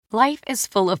Life is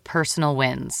full of personal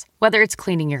wins, whether it's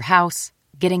cleaning your house,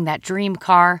 getting that dream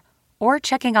car, or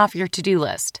checking off your to-do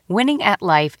list. Winning at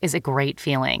life is a great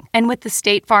feeling. And with the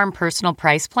State Farm Personal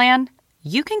Price Plan,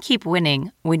 you can keep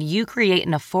winning when you create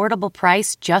an affordable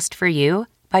price just for you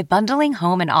by bundling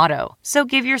home and auto. So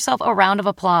give yourself a round of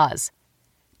applause.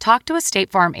 Talk to a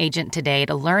State Farm agent today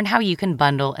to learn how you can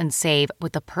bundle and save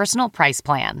with the Personal Price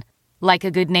Plan. Like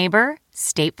a good neighbor,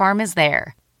 State Farm is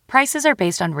there. Prices are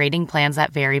based on rating plans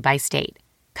that vary by state.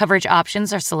 Coverage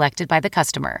options are selected by the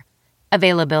customer.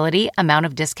 Availability, amount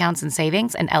of discounts and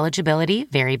savings, and eligibility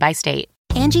vary by state.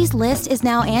 Angie's List is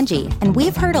now Angie, and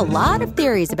we've heard a lot of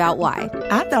theories about why.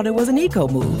 I thought it was an eco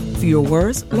move. Fewer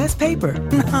words, less paper.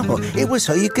 No, it was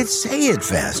so you could say it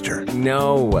faster.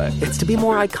 No, it's to be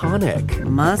more iconic.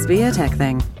 Must be a tech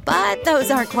thing. But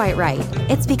those aren't quite right.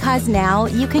 It's because now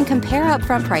you can compare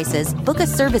upfront prices, book a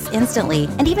service instantly,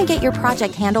 and even get your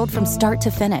project handled from start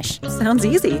to finish. Sounds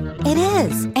easy. It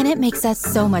is, and it makes us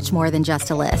so much more than just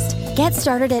a list. Get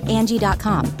started at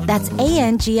Angie.com. That's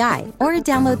ANGI, or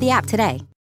download the app today.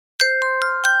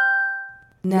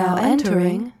 Now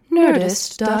entering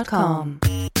Nerdist.com.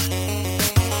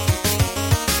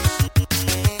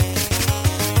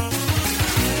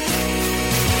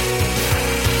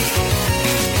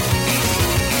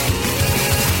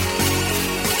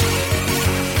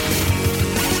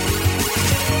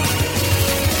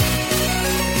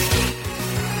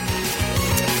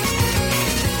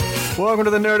 Welcome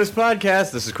to the Nerdist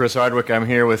Podcast. This is Chris Hardwick. I'm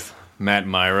here with Matt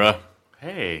Myra.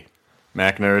 Hey.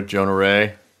 Mac Nerd, Jonah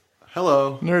Ray.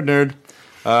 Hello. Nerd.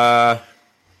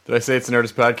 Did I say it's the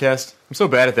Nerdist Podcast? I'm so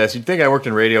bad at this. You'd think I worked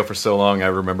in radio for so long I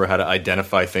would remember how to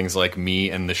identify things like me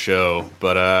and the show,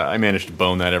 but I managed to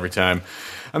bone that every time.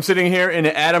 I'm sitting here in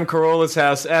Adam Carolla's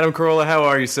house. Adam Carolla, how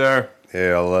are you, sir?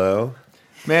 Hello.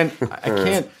 Man, I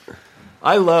can't...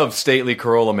 I love stately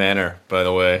Carolla Manor, by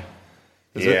the way.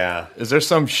 Is there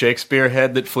some Shakespeare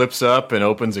head that flips up and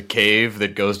opens a cave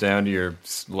that goes down to your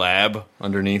lab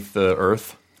underneath the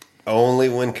earth? Only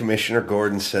when Commissioner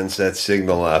Gordon sends that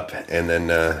signal up, and then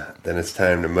it's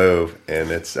time to move. And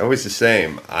it's always the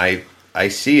same. I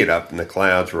see it up in the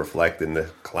clouds, reflecting the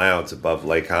clouds above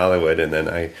Lake Hollywood, and then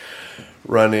I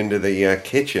run into the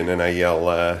kitchen and I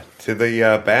yell to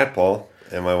the bat pole,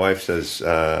 and my wife says,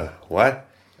 "What?"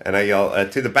 And I yell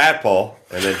to the bat pole,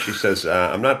 and then she says,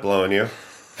 "I'm not blowing you."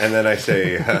 And then I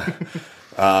say,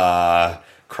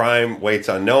 "Crime waits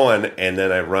on no one," and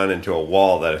then I run into a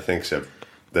wall that I think's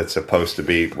that's supposed to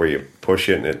be where you push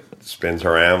it and it spins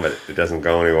around, but it doesn't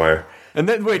go anywhere. And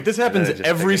then, wait, this happens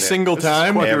every single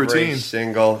time? Every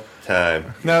single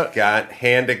time. Now,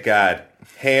 hand to God.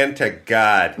 Hand to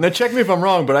God. Now, check me if I'm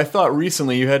wrong, but I thought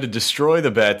recently you had to destroy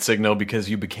the bat signal because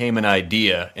you became an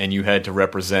idea and you had to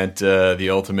represent the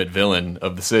ultimate villain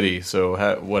of the city.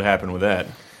 So what happened with that?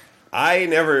 I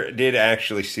never did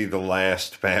actually see the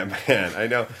last Batman. I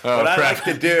know. What I like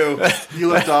to do... You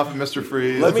left off Mr.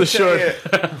 Freeze. Let me tell you,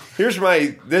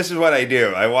 this is what I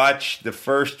do. I watch the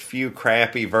first few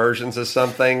crappy versions of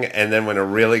something, and then when a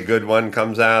really good one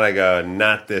comes out, I go,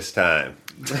 not this time.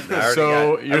 I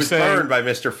was burned by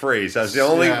Mr. Freeze. I was the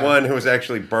only one who was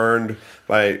actually burned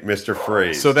by Mr.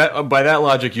 Freeze. So that by that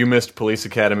logic, you missed Police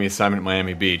Academy Assignment at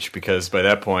Miami Beach because by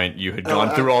that point you had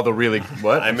gone through all the really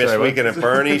what? I missed Weekend at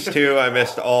Bernie's too. I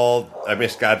missed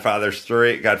Godfather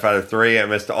 3. I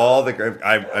missed all the.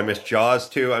 I missed Jaws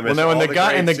 2. I missed all the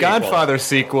great in the sequels. Godfather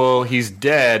sequel, he's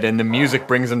dead, and the music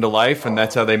brings him to life, and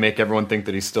that's how they make everyone think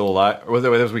that he's still alive. Or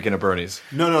that was Weekend at Bernie's?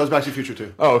 No, it was Back to the Future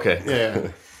 2. Oh, okay. Yeah.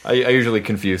 I usually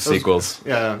confuse sequels.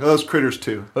 Yeah, those Critters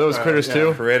 2. Oh, those Critters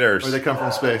 2? Critters. Where they come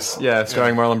from space. Yeah,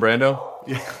 starring Marlon Brando?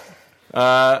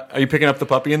 Yeah. Are you picking up the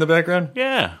puppy in the background?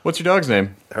 Yeah. What's your dog's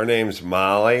name? Her name's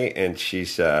Molly, and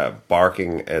she's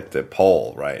barking at the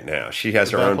pole right now. She has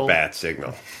her own bat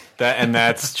signal.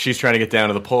 She's trying to get down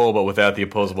to the pole, but without the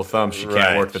opposable thumb, she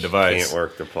can't work the device. She can't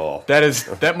work the pole.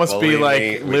 That must be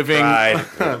like living.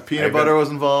 Peanut butter was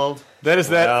involved.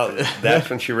 That's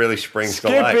when she really springs to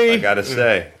life, I gotta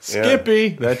say. Skippy,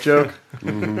 that joke.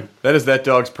 Mm-hmm. That is that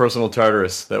dog's personal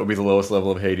Tartarus. That would be the lowest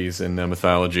level of Hades in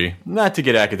mythology. Not to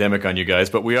get academic on you guys,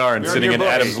 but we are sitting in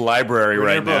Adam's library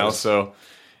right now.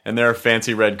 And there are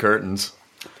fancy red curtains.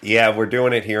 Yeah, we're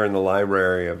doing it here in the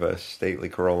library of a stately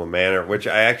Carolla Manor, which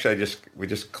we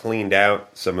just cleaned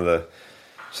out some of the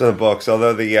books.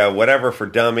 Although the whatever for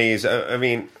dummies,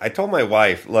 I told my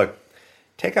wife, look,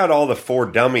 take out all the For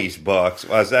Dummies books.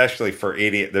 Well, it's actually for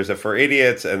idiot. There's a for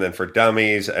idiots, and then for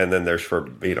dummies, and then there's for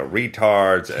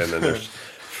retards, and then there's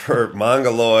for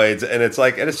mongoloids. And it's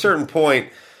like at a certain point,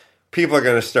 people are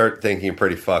going to start thinking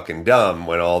pretty fucking dumb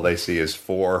when all they see is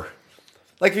for.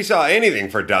 Like if you saw anything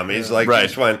for dummies,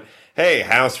 just went, hey,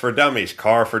 house for dummies,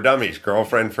 car for dummies,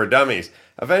 girlfriend for dummies,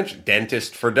 eventually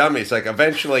dentist for dummies. Like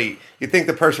eventually, you'd think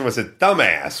the person was a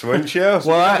dumbass, wouldn't you?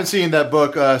 Well, I haven't seen that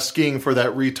book, Skiing for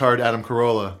that retard Adam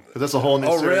Carolla. That's a whole new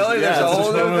series. Really? There's a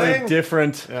whole new thing?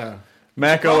 Different. Yeah.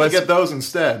 Mac Probably OS. get those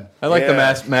instead. I like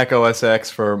the Mac OS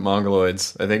X for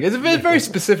Mongoloids. I think it's very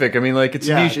specific. I mean, like it's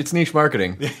niche. It's niche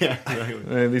marketing. Yeah,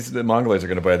 exactly. The Mongoloids are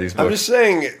going to buy these books. I'm just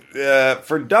saying,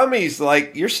 for dummies,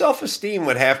 like your self-esteem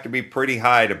would have to be pretty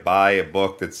high to buy a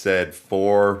book that said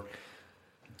for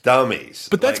dummies.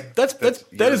 But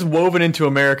that is woven into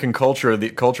American culture.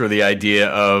 The idea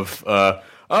of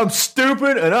I'm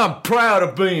stupid and I'm proud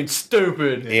of being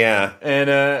stupid. Yeah,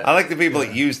 and I like the people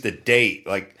that use the date.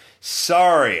 Like,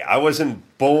 sorry, I wasn't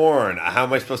born. How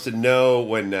am I supposed to know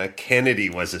when Kennedy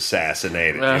was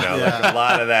assassinated? You know, like a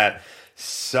lot of that.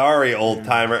 Sorry, old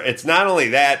timer. It's not only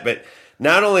that, but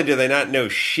not only do they not know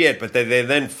shit, but they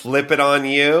then flip it on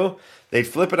you. They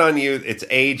flip it on you. It's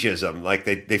ageism. Like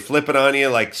they flip it on you.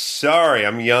 Like, sorry,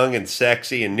 I'm young and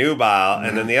sexy and nubile.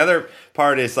 And then the other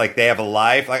part is like they have a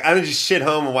life. Like, I don't just sit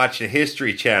home and watch the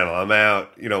History Channel. I'm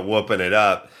out, whooping it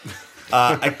up.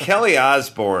 Kelly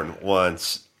Osbourne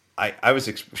once.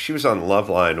 She was on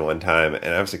Loveline one time,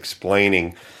 and I was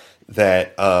explaining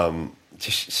that.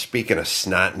 Just speaking of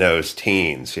snot-nosed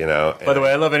teens, By the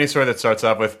way, I love any story that starts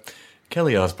off with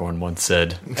Kelly Osbourne once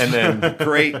said, and then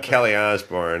great Kelly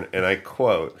Osbourne, and I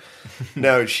quote.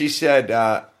 No, she said,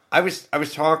 I was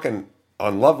talking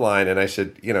on Loveline, and I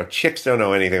said, chicks don't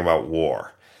know anything about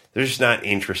war. They're just not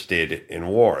interested in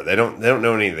war. They don't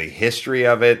know any of the history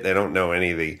of it. They don't know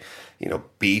any of the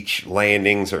beach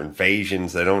landings or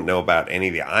invasions. They don't know about any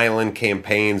of the island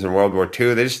campaigns in World War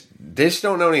II. They just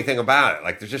don't know anything about it.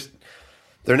 Like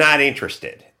they're not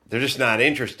interested. They're just not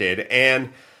interested. And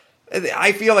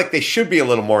I feel like they should be a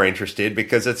little more interested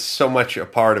because it's so much a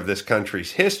part of this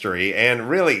country's history and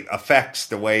really affects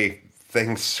the way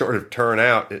things sort of turn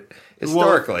out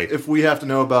historically. Well, if we have to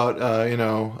know about,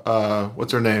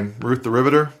 what's her name? Ruth the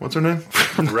Riveter? What's her name?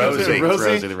 Rosie.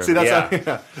 Rosie the Riveter. See,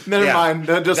 that's Never mind.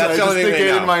 I just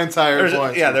negated my entire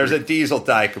point. There's a Diesel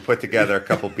Dyke who put together a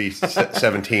couple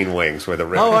B-17 wings with a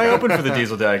Riveter. Oh, I opened for the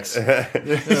Diesel Dykes.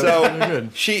 So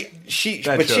she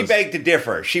begged to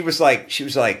differ. She was like,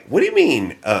 what do you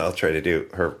mean? I'll try to do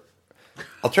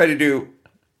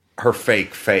her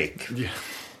fake. Yeah.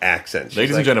 Accent.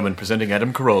 Ladies and gentlemen, presenting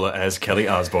Adam Carolla as Kelly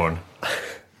Osbourne.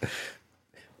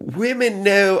 Women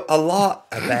know a lot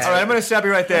about. All right, I'm going to stop you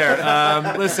right there.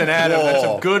 Listen, Adam, that's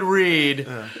a good read.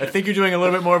 I think you're doing a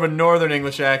little bit more of a Northern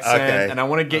English accent, and I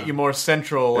want to get you more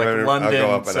central, like London.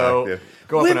 I'll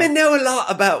go up women know a lot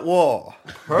about war.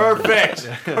 Perfect.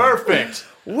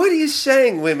 What are you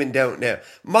saying women don't know?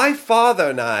 My father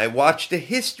and I watched the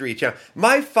History Channel.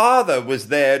 My father was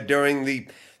there during the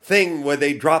thing where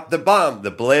they dropped the bomb, the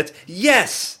Blitz.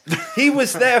 Yes, he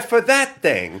was there for that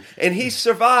thing, and he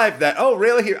survived that. Oh,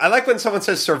 really? I like when someone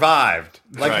says survived.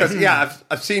 Like, right.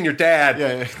 I've seen your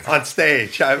dad on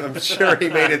stage. I'm sure he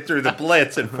made it through the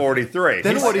Blitz in 43.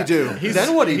 Then what'd he do?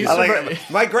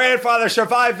 My grandfather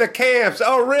survived the camps.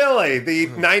 Oh, really? The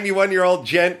 91-year-old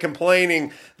gent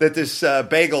complaining that this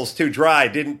bagel's too dry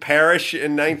didn't perish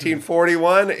in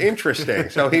 1941? Interesting.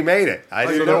 So he made it.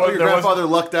 Your grandfather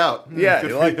lucked out. Yeah,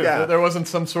 he lucked out. There wasn't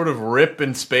some sort of rip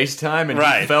in space-time and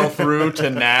he fell through to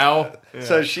now? Yeah.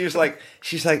 So she's like,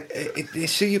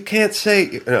 so you can't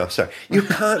say, you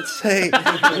can't say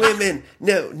women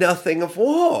know nothing of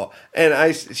war.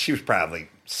 And she was probably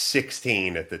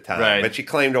 16 at the time, but she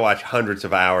claimed to watch hundreds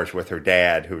of hours with her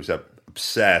dad, who's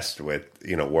obsessed with,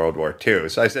 World War II.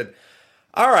 So I said,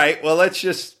 all right, well, let's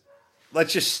just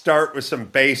start with some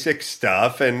basic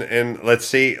stuff and let's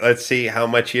see how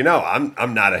much you know.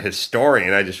 I'm not a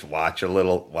historian. I just watch a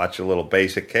little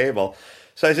basic cable.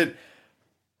 So I said,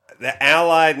 the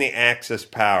Allied and the Axis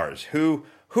powers, who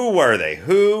were they?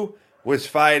 Who was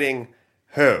fighting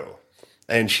who?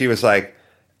 And she was like,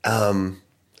 I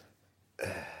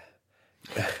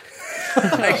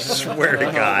swear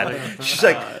to God. She's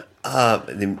like,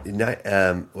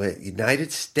 the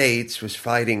United States was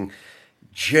fighting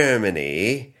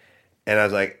Germany. And I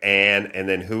was like, and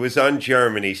then who was on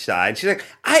Germany's side? She's like,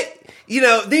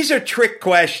 these are trick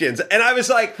questions. And I was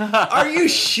like, are you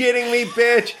shitting me,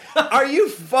 bitch? Are you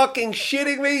fucking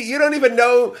shitting me? You don't even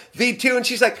know V2. And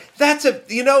she's like,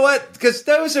 you know what? Because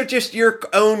those are just your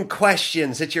own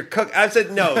questions that you're cooking. I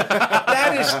said, no,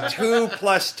 that is 2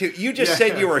 + 2. You just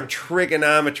said you were a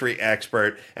trigonometry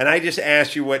expert. And I just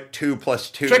asked you what 2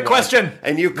 + 2 trick question.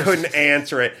 And you couldn't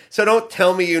answer it. So don't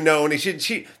tell me you know. And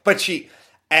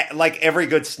like every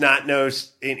good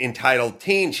snot-nosed entitled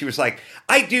teen, she was like,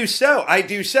 I do so,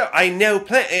 I know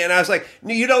plenty. And I was like,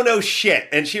 no, you don't know shit.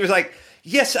 And she was like,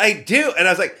 yes, I do. And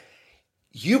I was like,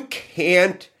 you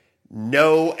can't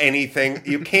know anything.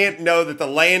 You can't know that the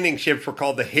landing ships were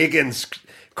called the Higgins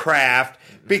craft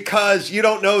because you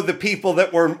don't know the people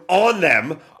that were on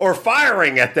them or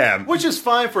firing at them. Which is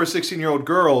fine for a 16-year-old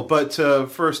girl, but to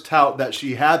first tout that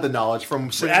she had the knowledge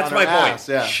from sitting That's on her my ass.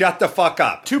 point. Yeah. Shut the fuck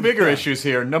up. Two bigger issues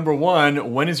here. Number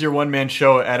one, when is your one-man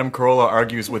show Adam Carolla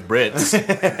argues with Brits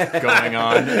going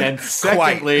on? And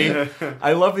secondly,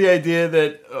 I love the idea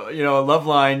that, a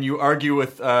Loveline, you argue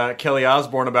with Kelly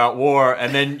Osbourne about war,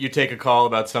 and then you take a call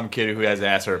about some kid who has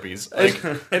ass herpes. Like,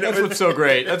 and that's what's so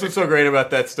great. That's what's so great about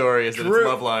that story is that it's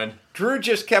Loveline. Drew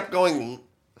just kept going...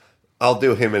 I'll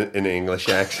do him in an English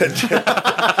accent. He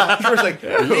was like,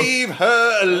 leave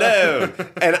her alone.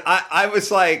 And I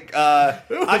was like,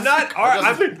 I'm not...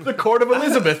 I'm the court of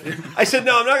Elizabeth. I said,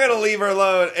 no, I'm not going to leave her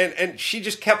alone. And she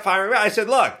just kept firing back. I said,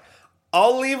 look,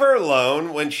 I'll leave her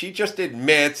alone when she just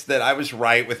admits that I was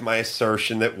right with my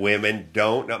assertion that women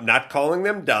don't... I'm not calling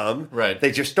them dumb. Right.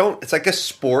 They just don't... It's like a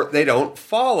sport they don't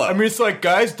follow. I mean, it's like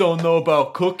guys don't know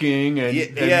about cooking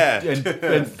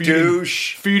and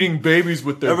feeding babies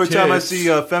with their Every tits. time I see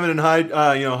feminine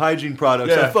hygiene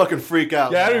products, I fucking freak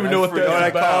out. Yeah, I don't even know what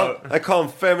that's about. I call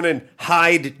them feminine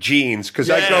hide jeans because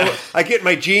I get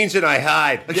my jeans and I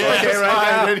hide. Get right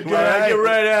out of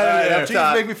there.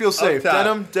 Jeans make me feel safe.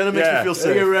 Denim makes me feel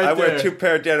safe. I wear 2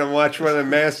 pair of denim. Watch one of the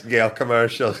Maskingale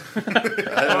commercials. I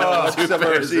don't know what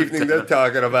summer's evening they're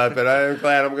talking about, but I'm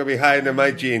glad I'm going to be hiding in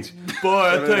my jeans. Boy,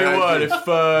 I'll tell you what,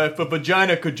 if a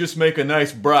vagina could just make a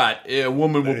nice brat, a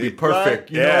woman would be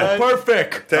perfect. You know,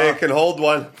 perfect. Taya can hold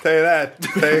one. Tell you that.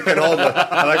 Taya can hold one.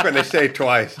 I like when they say it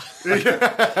twice.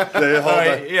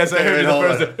 Yes, I heard you the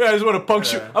first time. I just want to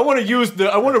punctuate. I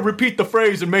want to repeat the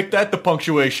phrase and make that the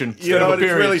punctuation. You know what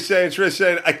it's really saying? It's really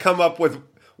saying I come up with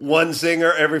one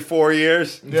zinger every 4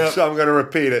 years, so I'm going to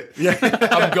repeat it. Yeah,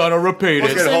 I'm going to repeat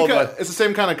it. It's the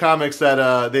same kind of comics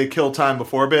that they kill time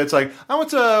before bit. It's like, I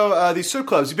went to these strip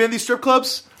clubs. You been to these strip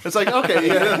clubs? It's like,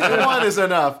 okay, one is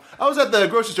enough. I was at the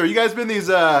grocery store. You guys been to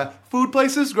these food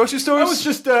places, grocery stores? I was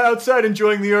just outside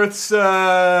enjoying the Earth's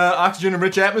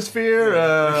oxygen-rich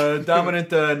atmosphere,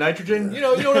 dominant nitrogen. You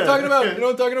know what I'm talking about?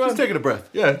 Just taking a breath.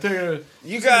 Yeah, taking a breath.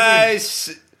 You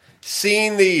guys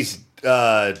seen these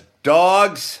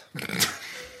dogs?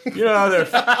 They're...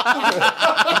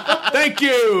 Thank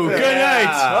you. Good night.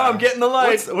 I'm getting the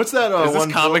light. What's that? Is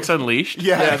this Comics Unleashed?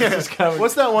 Yeah. This is Comics.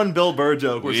 What's that one Bill Burr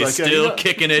joke? We're still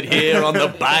kicking it here on the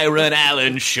Byron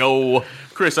Allen Show.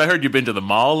 Chris, I heard you've been to the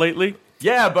mall lately.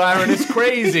 Yeah, Byron, it's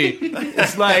crazy.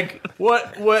 It's like,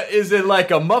 what is it, like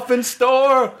a muffin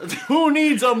store? Who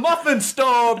needs a muffin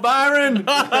store, Byron?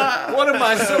 What am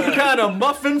I, some kind of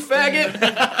muffin faggot?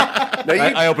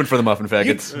 I opened for the muffin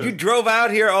faggots. You drove out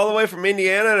here all the way from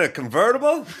Indiana in a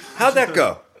convertible? How'd that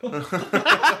go? Funny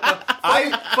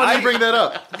you bring that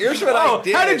up. Here's what I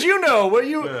did. How did you know? Well,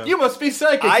 you must be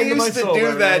psychic. I used to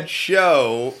do that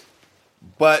show,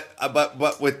 but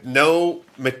with no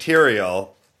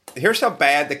material. Here's how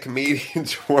bad the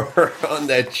comedians were on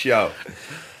that show.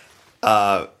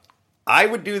 I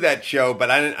would do that show, but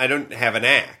I don't have an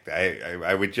act.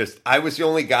 I was the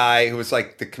only guy who was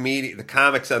like the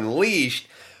Comics Unleashed,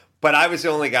 but I was the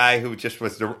only guy who just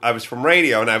I was from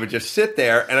radio, and I would just sit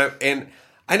there, and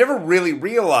I never really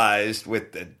realized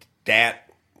with the Dat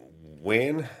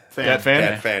Win. Dat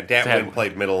Win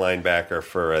played middle linebacker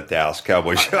for Dallas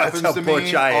Cowboys. That's how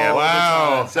butch I am. Oh,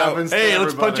 wow. Hey,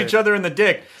 let's punch each other in the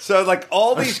dick. So, like,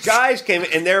 all these guys came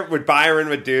in, and Byron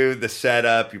would do the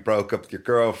setup. You broke up with your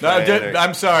girlfriend.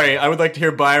 I'm sorry. I would like to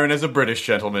hear Byron as a British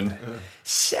gentleman.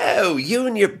 So, you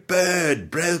and your bird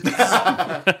broke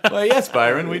up. Well, yes,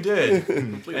 Byron, we did.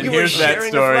 And here's that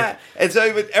story. And so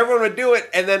everyone would do it,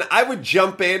 and then I would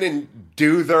jump in and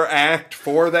do their act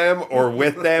for them or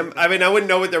with them. I mean, I wouldn't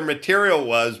know what their material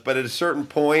was, but at a certain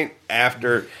point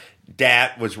after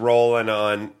Dat was rolling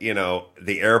on,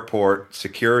 the airport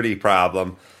security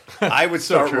problem, I would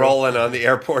start rolling on the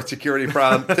airport security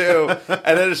problem too.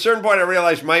 And at a certain point I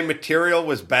realized my material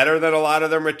was better than a lot of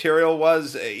their material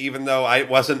was, even though I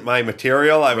wasn't my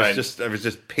material. I was just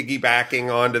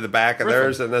piggybacking onto the back of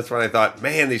theirs, and that's when I thought,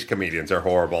 man, these comedians are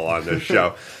horrible on this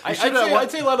show. I'd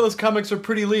say a lot of those comics are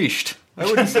pretty leashed. I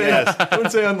wouldn't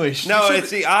say unleashed. No, it's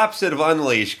the opposite of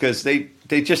unleashed, because they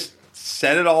just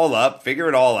set it all up, figure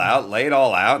it all out, lay it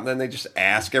all out, and then they just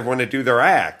ask everyone to do their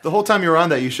act. The whole time you were on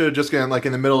that, you should have just gotten, like,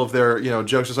 in the middle of their,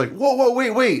 jokes, just like, whoa,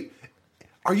 wait.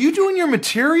 are you doing your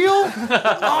material?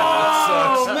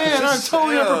 Oh, man, I'm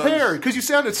totally unprepared. Because you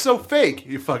sounded so fake,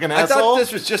 you fucking asshole. I thought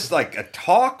this was just like a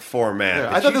talk format.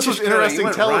 Yeah, I thought this was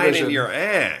interesting television. Right into your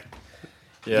act.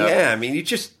 Yeah, I mean,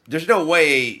 there's no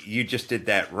way you just did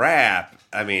that rap.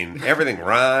 I mean, everything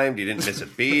rhymed. You didn't miss a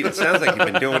beat. It sounds like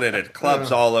you've been doing it at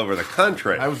clubs all over the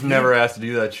country. I was never asked to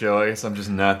do that show. I guess I'm just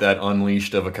not that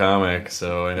unleashed of a comic,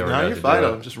 so I never got to do it.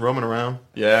 I'm just roaming around.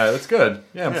 Yeah, that's good.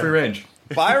 Yeah, I'm free range.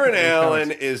 Byron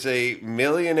Allen is a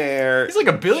millionaire. He's like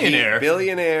a billionaire.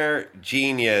 Billionaire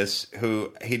genius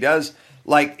who he does,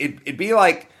 like, it'd be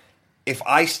like if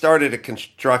I started a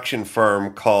construction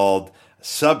firm called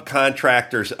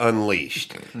Subcontractors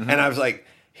Unleashed. And I was like,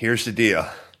 here's the deal.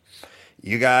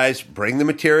 You guys bring the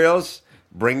materials,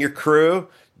 bring your crew,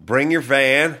 bring your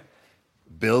van,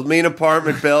 build me an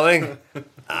apartment building.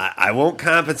 I won't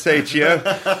compensate you,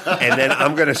 and then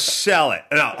I'm going to sell it.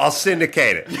 No, I'll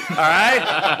syndicate it. All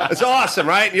right? It's awesome,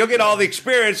 right? And you'll get all the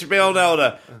experience of being able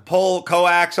to pull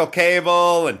coaxial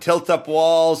cable and tilt up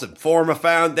walls and form a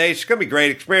foundation. It's going to be great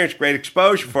experience, great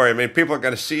exposure for you. I mean, people are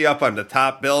going to see you up on the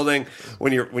top building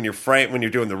when you're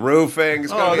doing the roofing.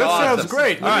 It's going to be awesome. Sounds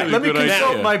great. All right, let me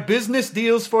consult my Business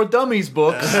Deals for Dummies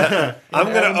books. I'm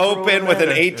going to open with an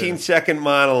 18-second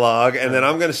monologue, and then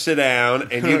I'm going to sit down,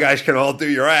 and you guys can all do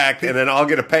your act, and then I'll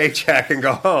get a paycheck and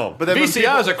go home. But then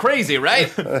VCRs are crazy, right?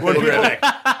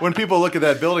 When people look at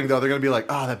that building, though, they're going to be like,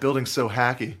 "Oh, that building's so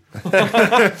hacky."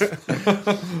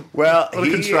 Well, what a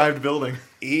contrived building.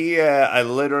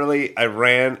 I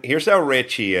ran. Here's how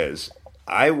rich he is.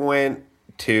 I went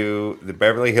to the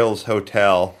Beverly Hills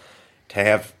Hotel to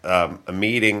have a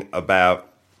meeting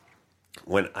about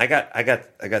when I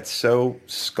got so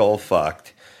skull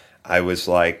fucked. I was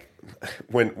like,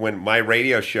 when my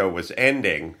radio show was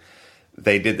ending,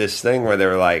 they did this thing where they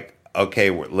were like, okay,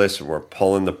 listen, we're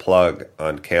pulling the plug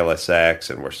on KLSX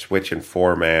and we're switching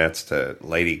formats to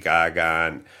Lady Gaga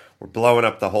and we're blowing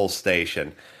up the whole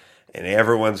station and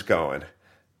everyone's going,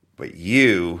 but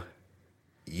you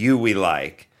we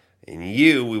like, and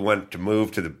we want to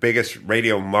move to the biggest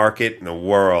radio market in the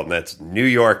world, and that's New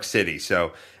York City.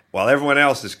 So while everyone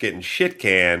else is getting shit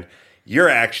canned, you're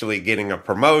actually getting a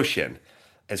promotion.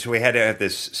 And so we had to have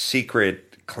this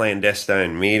secret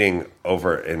clandestine meeting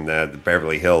over in the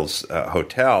Beverly Hills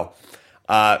Hotel.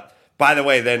 By the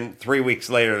way, then 3 weeks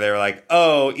later, they were like,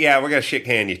 oh, yeah, we're going to shit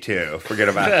can you too. Forget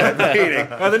about that meeting.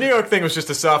 The New York thing was just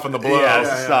to soften the blow.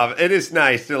 Yeah. It is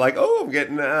nice. They're like, oh, I'm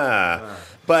getting...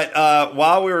 But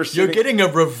while we were sitting... You're getting a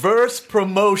reverse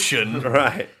promotion.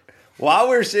 Right. While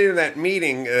we were sitting in that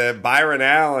meeting, Byron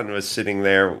Allen was sitting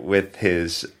there with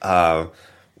his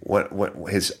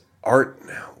his art...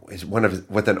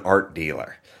 with an art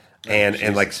dealer.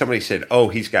 And like somebody said, oh,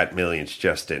 he's got millions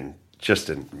just in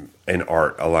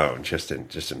art alone, just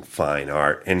in fine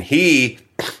art. And he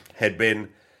had been,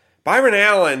 Byron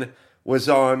Allen was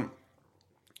on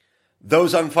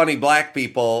Those Unfunny Black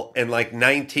People in like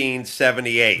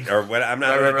 1978 or what. I'm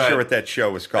not sure what that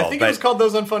show was called. I think it was called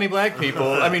Those Unfunny Black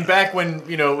People. I mean, back when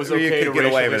it was okay to get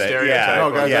away with it. Yeah.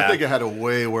 Oh, guys, I think it had a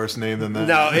way worse name than that.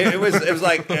 No, it was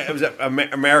like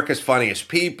America's Funniest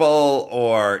People,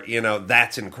 or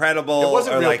That's Incredible. It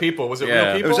wasn't Real like, People. Was it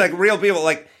Real People? It was like Real People.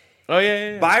 Like, oh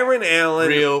yeah. Byron Allen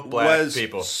Real black was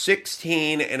people.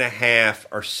 16 and a half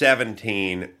or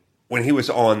 17 when he was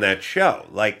on that show.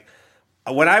 Like,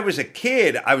 when I was a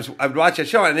kid, I would watch that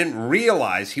show and I didn't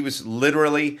realize he was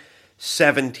literally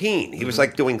 17. He was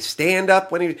like doing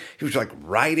stand-up when he was like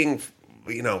writing,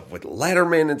 with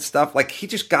Letterman and stuff. Like, he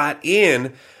just got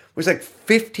in, was like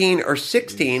 15 or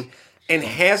 16 and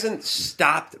hasn't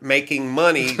stopped making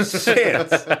money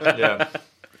since. Yeah.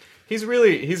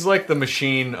 He's like the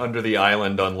machine under the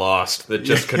island on Lost that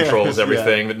just controls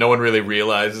everything, that no one really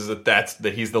realizes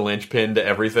that he's the linchpin to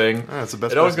everything. Oh, that's the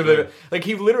best.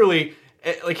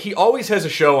 He always has a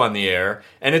show on the air,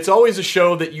 and it's always a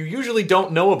show that you usually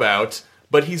don't know about,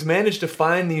 but he's managed to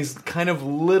find these kind of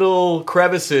little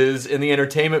crevices in the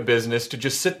entertainment business to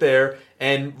just sit there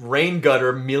and rain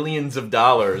gutter millions of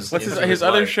dollars. What's his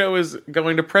other show is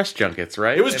going to press junkets,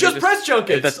 right? It was just press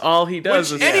junkets. That's all he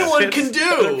does. Which anyone can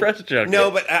do. Press junkets. No,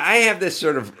 but I have this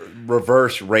sort of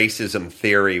reverse racism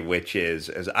theory, which is,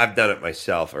 as I've done it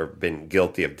myself, or been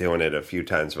guilty of doing it a few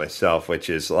times myself, which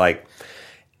is like,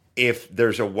 if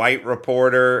there's a white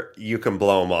reporter, you can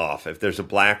blow him off. If there's a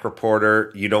black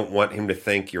reporter, you don't want him to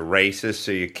think you're racist,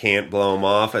 so you can't blow him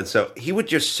off. And so he would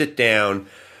just sit down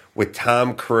with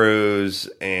Tom Cruise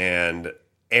and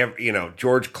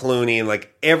George Clooney, and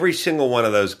like every single one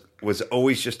of those was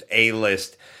always just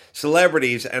A-list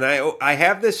celebrities. And I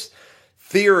have this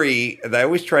theory that I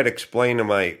always try to explain to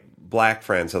my black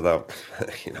friends, although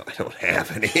I don't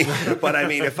have any. But I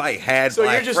mean, if I had, so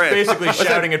black you're just friends, basically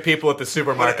shouting at people at the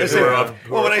supermarket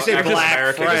when I say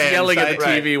black friends, just yelling at the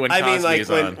TV when I mean, Cosby's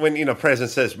like when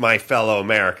president says "my fellow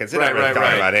Americans," they're not really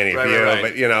talking about any of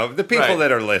you, but the people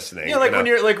that are listening. Yeah, like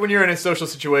when you're in a social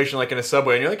situation, like in a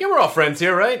subway, and you're like, yeah, we're all friends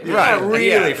here, right? You're Right. not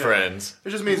really friends. It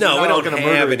just means No, we don't going to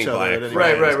have murder any each other. black at any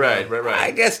friends. point. Right.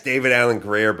 I guess David Allen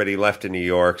Greer, but he left in New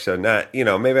York, so not,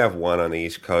 maybe I have one on the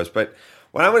East Coast. But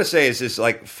what I'm going to say is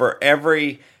like for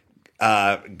every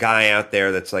guy out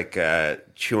there that's like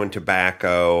chewing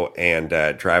tobacco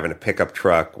and driving a pickup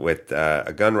truck with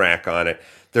a gun rack on it,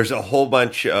 there's a whole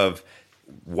bunch of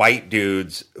white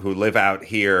dudes who live out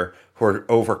here who are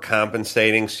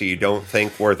overcompensating, so you don't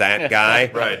think we're that guy.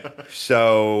 Right.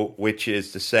 So, which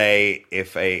is to say,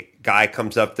 if a guy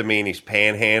comes up to me and he's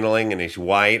panhandling and he's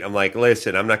white, I'm like,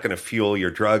 listen, I'm not going to fuel your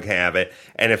drug habit.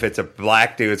 And if it's a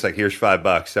black dude, it's like, here's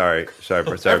 $5. Sorry,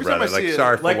 brother. Like,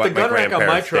 sorry for like what the gun my rack on my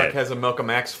grandparents truck did. has a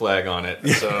Malcolm X flag on it.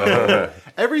 So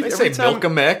Every they say time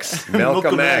Malcolm X.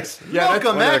 Malcolm X. Yeah,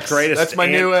 Malcolm X. That's my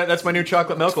new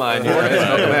chocolate milk line.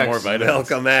 Malcolm X. More vitamins.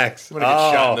 Malcolm X. I'm gonna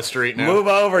get shot in the street now. Move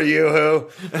over, yoo-hoo.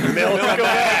 Malcolm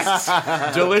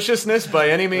X. Deliciousness by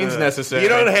any means necessary. You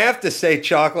don't have to say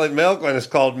chocolate milk when it's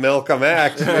called Malcolm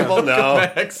X. People know.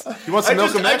 X. You want some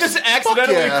Malcolm I X? just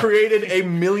accidentally created $1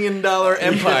 million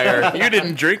empire. You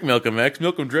didn't drink Malcolm X.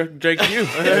 Malcolm drank you.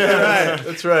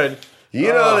 That's right. You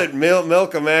know that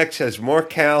Malcolm X has more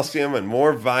calcium and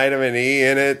more vitamin E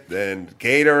in it than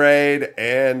Gatorade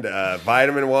and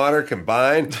vitamin water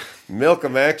combined.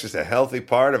 Malcolm X is a healthy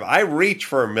part of. I reach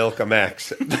for a Malcolm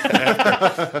X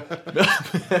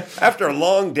after a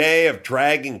long day of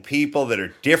dragging people that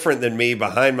are different than me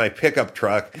behind my pickup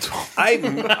truck.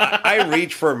 I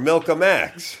reach for a Malcolm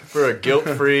X For a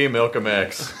guilt-free Malcolm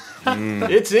X.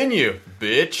 It's in you,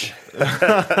 bitch.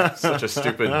 Such a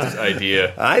stupid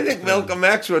idea. I think Malcolm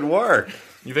X would work.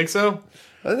 You think so?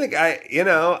 I think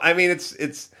I mean,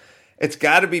 it's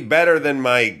got to be better than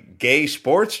my gay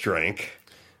sports drink.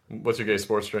 What's your gay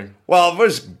sports drink? Well,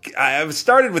 I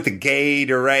started with the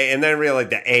Gatorade, and then realized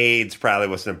the AIDS probably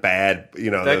wasn't a bad,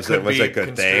 That could was be a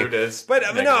good thing. construed as But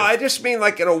I mean, no, negative. I just mean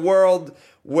like in a world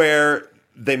where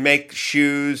they make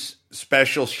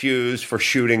special shoes for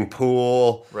shooting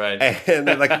pool, Right. And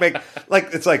they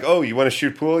it's like, oh, you want to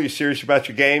shoot pool? You serious about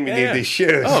your game? You need these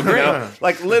shoes. Oh, great.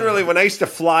 Like literally, when I used to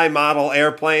fly model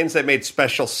airplanes, they made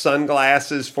special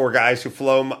sunglasses for guys who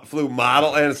flew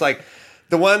model, and it's like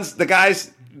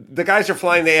the guys are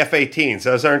flying the F-18s.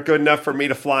 Those aren't good enough for me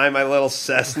to fly my little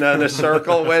Cessna in a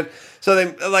circle with. So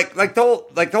they like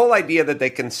the whole idea that they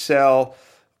can sell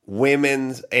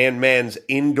women's and men's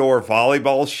indoor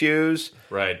volleyball shoes,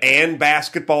 right, and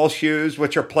basketball shoes,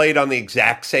 which are played on the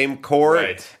exact same court,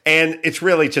 right, and it's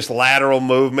really just lateral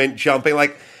movement, jumping,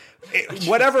 like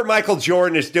whatever Michael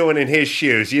Jordan is doing in his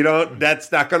shoes.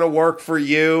 That's not going to work for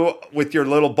you with your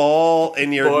little ball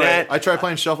in your net. I tried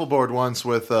playing shuffleboard once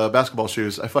with basketball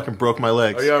shoes. I fucking broke my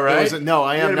legs. Are you all right? No,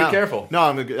 I am You gotta now. be careful. No,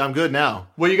 I'm good now.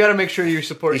 Well, you got to make sure you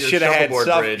support You your should have had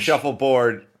shuffleboard bridge.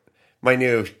 shuffleboard. My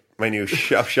new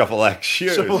Shuffle X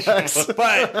shoes. Shuffle X.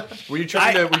 But were you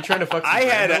trying to fuck some I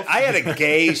had a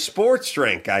gay sports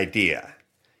drink idea.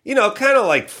 Kind of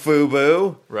like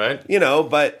FUBU. Right.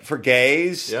 But for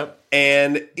gays. Yep.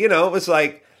 And, it was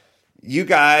like, you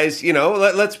guys,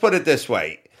 let's put it this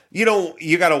way. You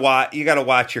gotta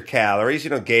watch your calories.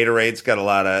 Gatorade's got a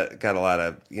lot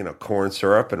of corn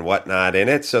syrup and whatnot in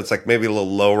it. So it's like maybe a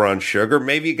little lower on sugar.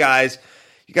 Maybe you guys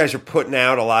are putting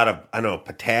out a lot of,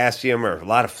 potassium or a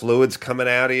lot of fluids coming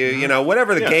out of you.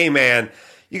 Whatever the gay man,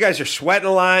 you guys are sweating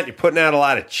a lot. You're putting out a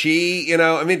lot of chi.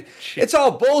 I mean, it's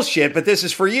all bullshit, but this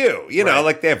is for you. Right.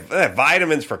 Like they have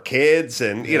vitamins for kids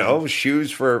and,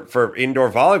 shoes for indoor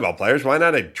volleyball players. Why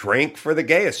not a drink for the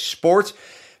gay? A sports.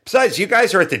 Besides, you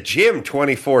guys are at the gym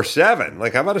 24/7.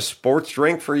 Like, how about a sports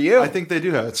drink for you? I think they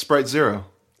do have it. Sprite Zero.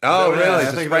 Oh, really? I Is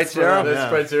it think Sprite that's Zero? what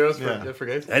Sprite Zero's for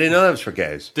gays? I didn't know that was for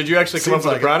gays. Did you actually come up Seems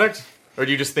with like a product? Or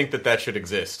do you just think that should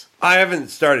exist? I haven't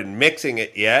started mixing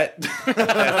it yet.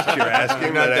 That's what you're asking.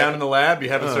 You're not down in the lab? You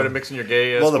haven't started mixing your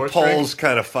gay well, the sports poll's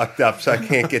kind of fucked up, so I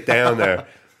can't get down there.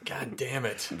 God damn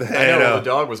it. I know. know the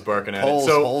dog was barking at Poll's it.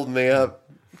 So, holding me up.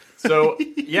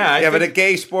 yeah. I But a think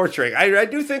gay sports drink, I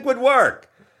do think would work.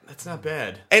 that's not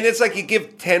bad. And it's like you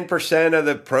give 10% of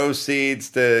the proceeds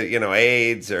to,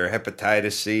 AIDS or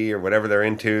hepatitis C or whatever they're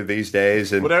into these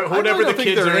days. And Whatever the think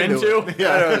kids they're are into into. it. Yeah.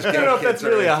 I I don't know if that's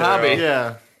really a hobby.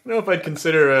 Yeah. I don't know if I'd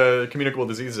consider communicable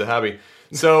disease a hobby.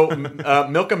 So,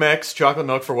 Milkum X, chocolate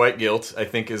milk for white guilt, I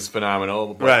think is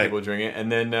phenomenal. Black Right. people drink it.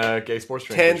 And then gay sports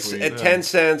drink. 10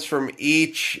 cents from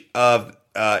each of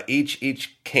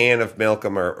each can of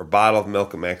Milkum or bottle of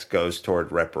Milkum X goes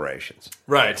toward reparations.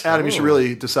 Right. Adam, you should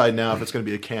really decide now if it's going to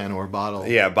be a can or a bottle.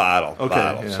 Yeah, bottle. Okay,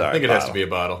 Bottle. yeah. Sorry, I think it bottle. has to be a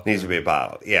bottle. Needs to be a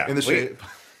bottle. Yeah. In the shape.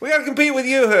 We got to compete with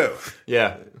Yoo-Hoo.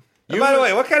 Yeah. And by the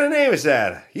way, what kind of name is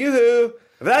that? Yoo-Hoo.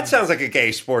 That sounds like a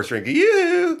gay sports drink.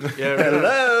 Yoo-Hoo. Yeah,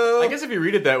 Hello. I guess if you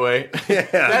read it that way,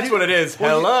 that's what it is.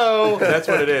 Hello. That's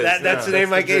what it is. That's the name of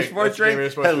my gay sports drink?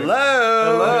 Hello.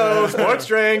 Hello. Sports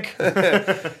drink.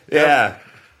 Yeah.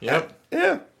 Yep.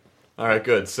 Yeah. All right,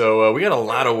 good. So we got a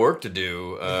lot of work to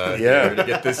do here to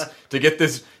get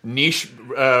this niche,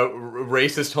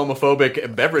 racist,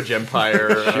 homophobic beverage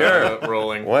empire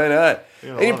rolling. Why not?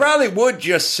 And you probably would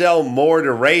just sell more to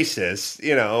racists,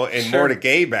 and more to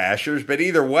gay bashers. But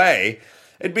either way,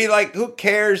 it'd be like, who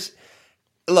cares?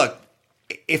 Look,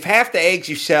 if half the eggs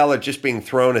you sell are just being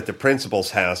thrown at the principal's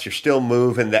house, you're still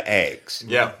moving the eggs.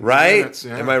 Yeah. Right?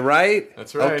 Yeah. Am I right?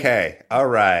 That's right. Okay. All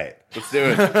right. Let's do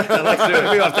it. Let's do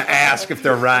it. We don't have to ask if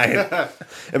they're right.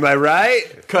 Am I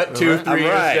right? Cut 2-3 I'm years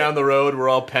right. down the road, we're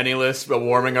all penniless, but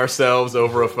warming ourselves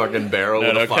over a fucking barrel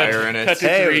with a fire in it. Cut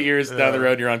to 3 years down the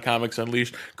road, you're on Comics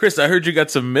Unleashed. Chris, I heard you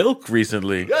got some milk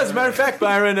recently. Yeah, as a matter of fact,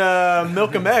 Byron,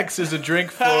 Milkum X is a drink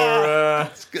for...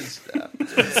 It's good stuff.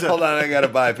 Hold on, I gotta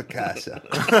buy Picasso.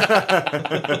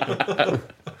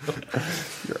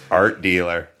 Your art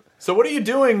dealer. So what are you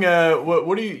doing?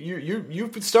 What do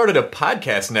you've started a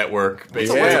podcast network,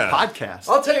 basically. What's a podcast?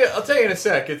 I'll tell you in a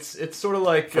sec. It's sort of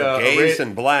like For gays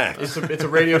and blacks. It's a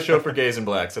radio show for gays and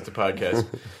blacks. That's a podcast.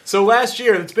 So last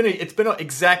year, it's been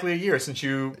exactly a year since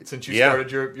you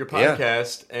started your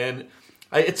podcast, and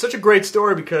it's such a great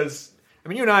story because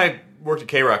you and I worked at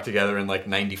K-Rock together in like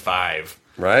 '95,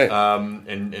 right?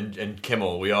 And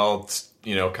Kimmel, we all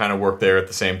kind of worked there at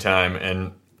the same time,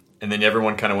 and then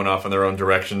everyone kind of went off in their own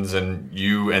directions, and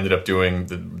you ended up doing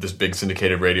this big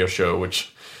syndicated radio show,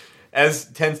 which, as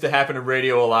tends to happen in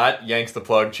radio a lot, yanks the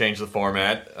plug, change the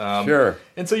format. Sure.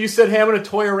 And so you said, hey, I'm going to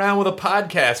toy around with a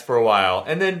podcast for a while,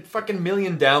 and then fucking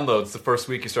million downloads the first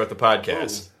week you start the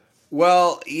podcast.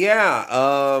 Well, yeah.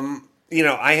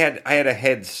 I had a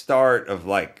head start of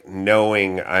like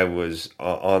knowing I was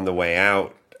on the way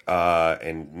out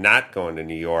and not going to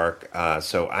New York.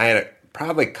 So I had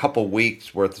probably a couple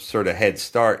weeks worth of sort of head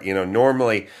start.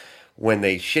 Normally when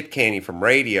they shit can you from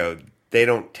radio, they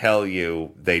don't tell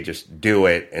you, they just do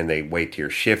it and they wait till your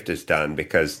shift is done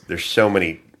because there's so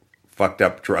many fucked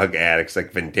up drug addicts,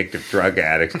 like vindictive drug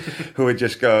addicts, who would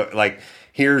just go like,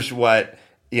 here's what,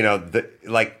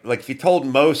 like if you told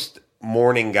most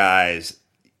morning guys,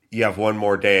 you have one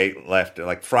more day left.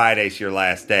 Like Friday's your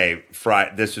last day.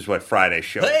 This is what Friday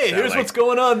shows. Hey, here's what's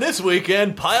going on this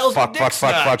weekend. Piles of dick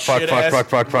snot. And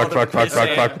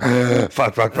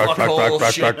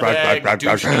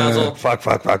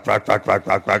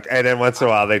then once in a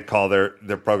while they'd call their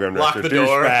program director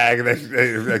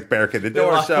douchebag. They barricade the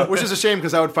door. Which is a shame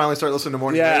because I would finally start listening to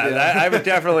morning radio. Yeah, I would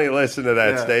definitely listen to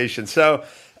that station. So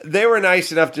they were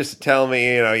nice enough just to tell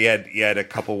me, you had a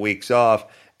couple weeks off.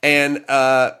 And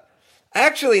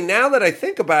actually, now that I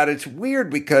think about it, it's weird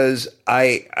because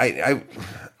I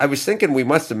was thinking we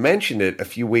must have mentioned it a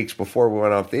few weeks before we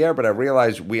went off the air, but I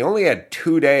realized we only had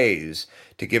 2 days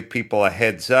to give people a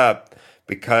heads up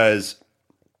because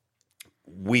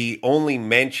we only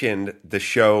mentioned the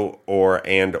show or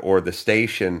the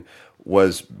station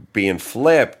was being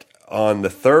flipped on the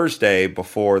Thursday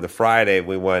before the Friday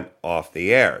we went off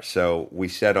the air. So we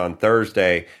said on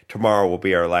Thursday, tomorrow will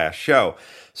be our last show.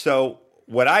 So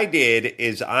what I did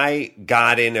is I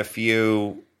got in a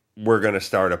few, we're going to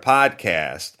start a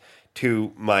podcast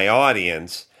to my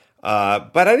audience,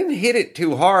 but I didn't hit it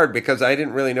too hard because I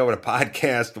didn't really know what a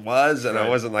podcast was, and I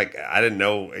wasn't like, I didn't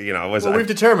know, I wasn't. Well, we've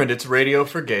determined it's radio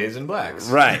for gays and blacks.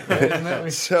 Right.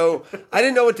 So I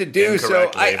didn't know what to do, so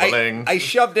I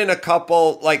shoved in a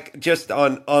couple, like, just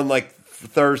on like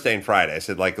Thursday and Friday. I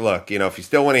said, like, look, if you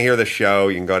still want to hear the show,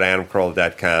 you can go to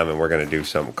adamcarolla.com and we're going to do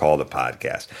something called a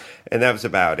podcast. And that was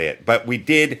about it. But we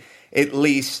did at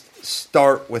least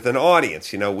start with an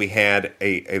audience. We had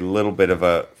a little bit of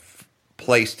a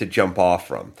place to jump off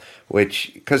from,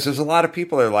 because there's a lot of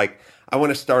people that are like, I want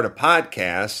to start a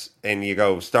podcast, and you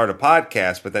go start a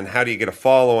podcast, but then how do you get a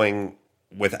following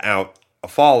without a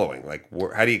following? Like,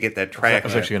 how do you get that traction? I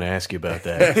was actually going to ask you about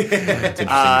that. It's interesting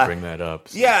you bring that up.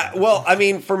 So. Yeah, well,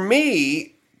 for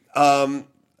me,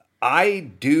 I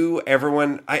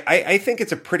think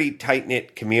it's a pretty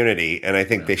tight-knit community, and I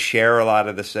think they share a lot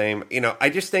of the same.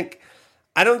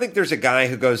 I don't think there's a guy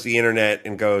who goes to the internet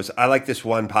and goes, I like this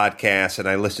one podcast and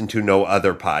I listen to no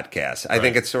other podcasts. I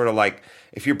think it's sort of like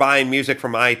if you're buying music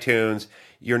from iTunes,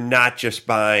 you're not just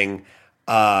buying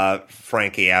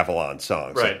Frankie Avalon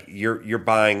songs. Right. Like you're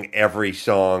buying every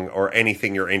song or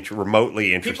anything you're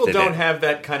remotely interested in. People don't have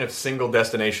that kind of single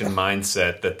destination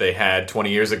mindset that they had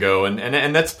 20 years ago,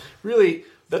 and that's really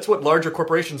that's what larger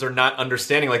corporations are not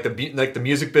understanding, like the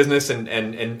music business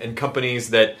and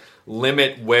companies that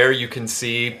limit where you can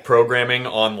see programming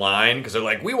online because they're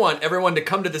like, we want everyone to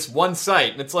come to this one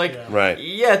site, and it's like,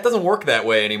 yeah, it doesn't work that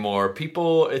way anymore.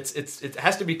 People, it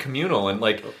has to be communal, and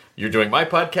like you're doing my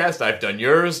podcast, I've done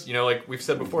yours. You know, like we've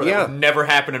said before, that would never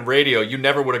happen in radio. You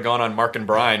never would have gone on Mark and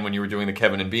Brian when you were doing the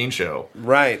Kevin and Bean show,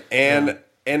 right? And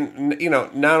you know,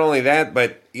 not only that,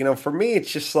 but you know, for me,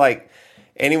 it's just like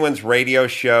anyone's radio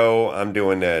show. I'm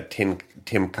doing a Tim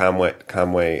Conway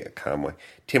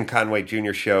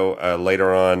Jr. show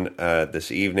later on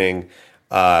this evening.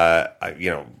 You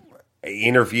know,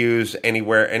 interviews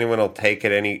anywhere. Anyone will take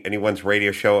it. Anyone's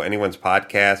radio show, anyone's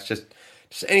podcast. Just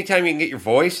anytime you can get your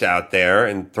voice out there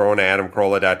and throw in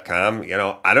AdamCarolla.com. You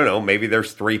know, I don't know. Maybe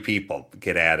there's 3 people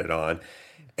get added on.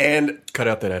 And cut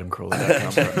out that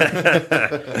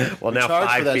AdamCarolla.com. Well, now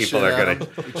 5 people are going to.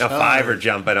 Now 5 are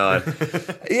jumping on.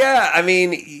 Yeah, I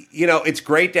mean, you know, it's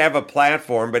great to have a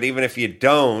platform, but even if you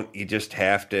don't, you just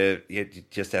have to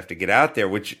get out there.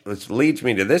 Which leads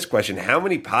me to this question: how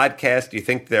many podcasts do you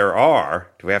think there are?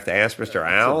 Do we have to ask Mr.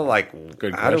 Owl? Like,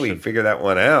 how do we figure that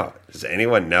one out? Does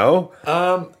anyone know?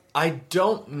 I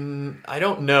don't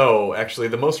know. Actually,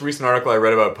 the most recent article I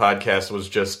read about podcasts was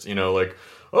just, you know, like,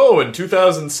 oh, in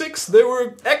 2006, there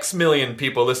were X million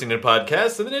people listening to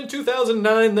podcasts, and then in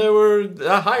 2009, there were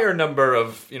a higher number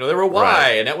of, you know, there were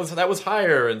Y, and that was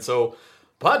higher, and so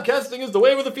podcasting is the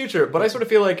wave of the future. But I sort of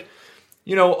feel like,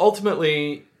 you know,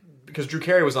 ultimately, because Drew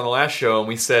Carey was on the last show, and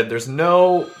we said there's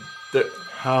no...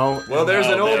 there's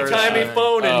an old-timey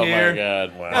phone in here. Oh, my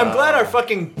God. Wow. I'm glad our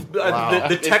fucking...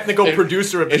 the technical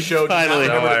producer of the show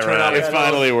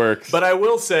finally works. But I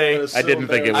will say... I didn't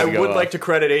think it would I would like to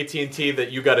credit AT&T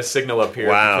that you got a signal up here.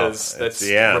 Wow. Because that's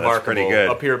remarkable. That's pretty good.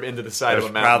 Up here into the side of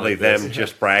a mountain. Probably them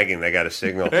just bragging they got a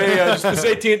signal. Hey,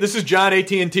 this is John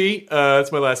AT&T.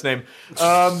 That's my last name. Just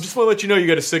want to let you know you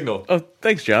got a signal. Oh,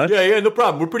 thanks, John. Yeah, no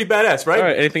problem. We're pretty badass, right? All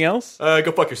right, anything else?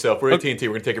 Go fuck yourself. We're AT&T. We're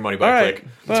going to take your money back.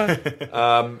 All right. Quick.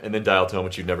 And then dial tone,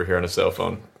 which you'd never hear on a cell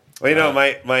phone. Well, you know,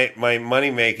 my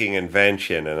money-making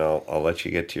invention, and I'll let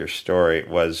you get to your story,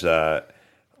 was a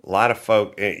lot of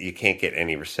folk, you can't get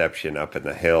any reception up in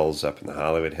the hills, up in the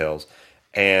Hollywood Hills.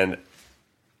 And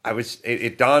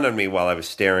it dawned on me while I was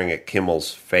staring at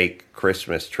Kimmel's fake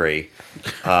Christmas tree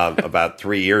about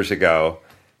 3 years ago,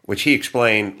 which he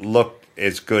explained looked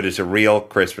as good as a real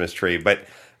Christmas tree. But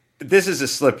this is a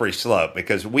slippery slope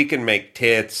because we can make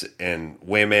tits and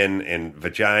women and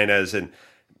vaginas and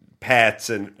pets,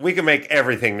 and we can make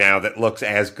everything now that looks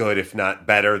as good, if not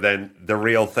better, than the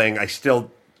real thing. I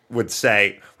still would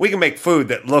say we can make food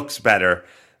that looks better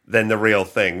than the real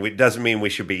thing. It doesn't mean we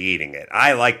should be eating it.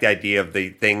 I like the idea of the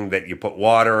thing that you put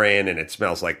water in and it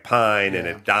smells like pine and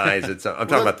it dies. I'm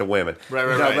talking about the women.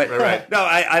 Right. No,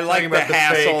 I like the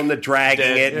hassle and the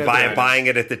dragging it, buying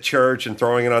it at the church and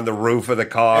throwing it on the roof of the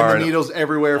car. And the needles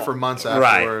everywhere for months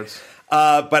afterwards.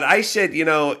 But I said, you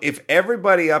know, if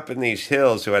everybody up in these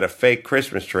hills who had a fake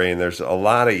Christmas tree, and there's a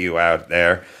lot of you out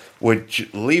there,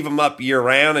 would leave them up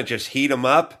year-round and just heat them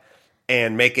up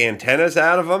and make antennas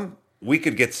out of them, we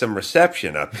could get some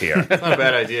reception up here. That's not a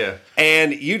bad idea.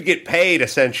 And you'd get paid,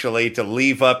 essentially, to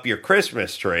leave up your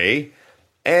Christmas tree,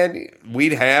 and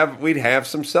we'd have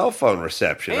some cell phone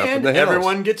reception up in the hills. And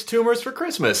everyone gets tumors for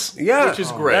Christmas. Yeah. Which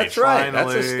is great. That's right.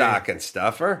 Finally. That's a stocking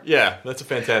stuffer. Yeah, that's a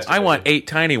fantastic I idea. want 8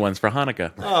 tiny ones for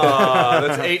Hanukkah. Oh,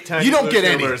 that's 8 times. You don't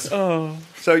get tumors. any. Oh.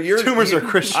 So tumors are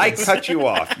Christians. I cut you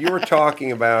off. You were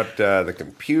talking about the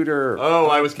computer. Oh,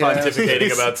 I was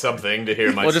pontificating about something to hear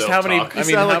myself Well, just how many? talk. I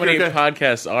mean, how many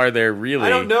podcasts are there really? I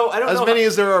don't know. As many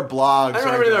as there are blogs. I don't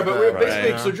know how many there are, but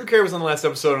basically, so Drew Carey was on the last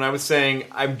episode, and I was saying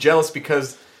I'm jealous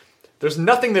because there's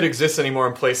nothing that exists anymore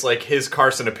in place like his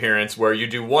Carson appearance, where you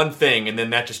do one thing and then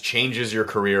that just changes your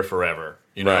career forever.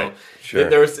 You know, right. Sure.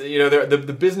 There's, you know,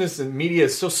 the business and media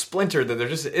is so splintered that there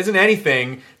just isn't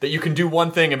anything that you can do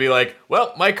one thing and be like,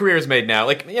 well, my career is made now.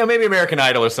 Like, you know, maybe American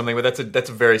Idol or something, but that's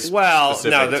a very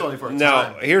specific.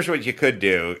 No, here's what you could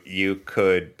do. You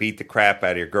could beat the crap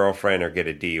out of your girlfriend or get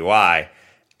a DUI,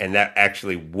 and that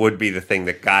actually would be the thing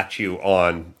that got you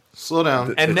on. Slow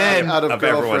down. And then out of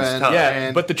everyone's tongue.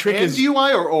 Yeah, but the trick is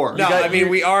DUI or? No, I mean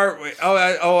we are.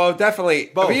 Oh, definitely.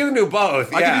 Both. I mean, you can do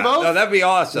both. I can do both? No, that'd be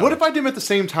awesome. What if I did them at the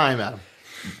same time, Adam?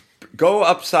 Go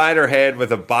upside her head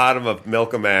with a bottom of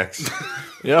Milkamax.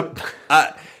 Yep.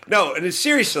 No, and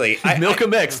seriously, Milk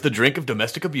X, the drink of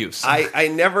domestic abuse. I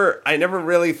never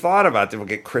really thought about that. We'll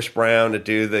get Chris Brown to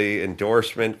do the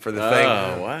endorsement for the thing.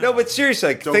 Wow. No, but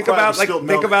seriously, Don't think cry about for spilled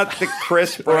milk. the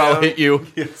Chris Brown. Or I'll hit you.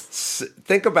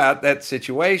 Think about that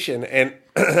situation, and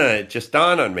it just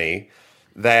dawned on me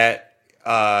that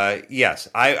yes,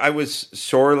 I was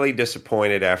sorely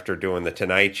disappointed after doing the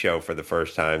Tonight Show for the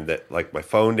first time that like my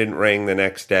phone didn't ring the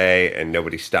next day and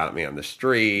nobody stopped me on the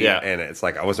street. Yeah. And it's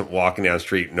like I wasn't walking down the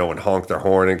street, no one honked their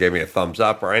horn and gave me a thumbs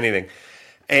up or anything.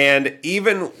 And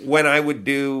even when I would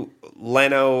do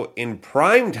Leno in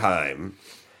prime time,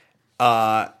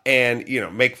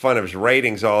 and make fun of his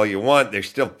ratings all you want, they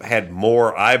still had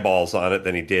more eyeballs on it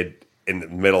than he did in the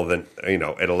middle than at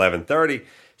 11:30.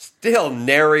 Still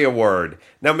nary a word.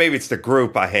 Now, maybe it's the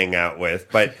group I hang out with,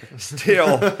 but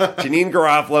still, Janine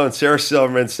Garofalo and Sarah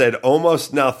Silverman said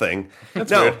almost nothing.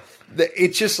 That's no, good.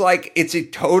 it's just like, it's a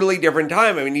totally different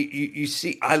time. I mean, you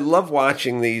see, I love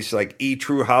watching these, like, E!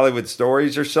 True Hollywood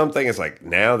Stories or something. It's like,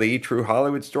 now the E! True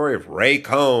Hollywood Story of Ray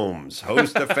Combs,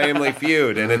 host of Family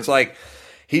Feud. And it's like,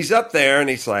 he's up there and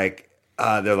he's like,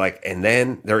 they're like, and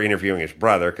then they're interviewing his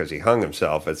brother because he hung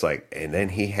himself. It's like, and then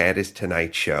he had his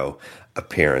Tonight Show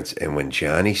appearance. And when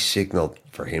Johnny signaled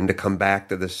for him to come back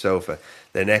to the sofa,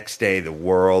 the next day the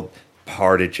world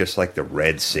parted just like the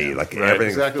Red Sea. Like everything,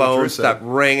 exactly phone stopped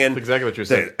ringing. That's exactly what you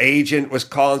said. The agent was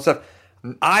calling stuff.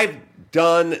 I've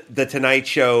done the Tonight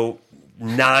Show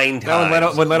 9 times.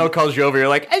 Now, when Leno calls you over, you're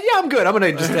like, hey, yeah, I'm good. I'm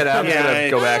going to just head out. I'm just going to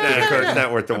go back to the curtain. It's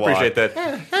not worth the walk. Appreciate that.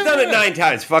 I've done it 9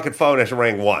 times. Fucking phone has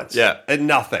rang once. Yeah. And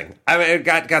nothing. I mean, it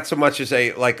got so much as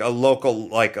a local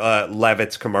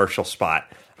Levitt's commercial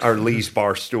spot. Or Lee's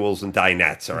Bar Stools and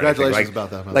Dinettes or anything. Congratulations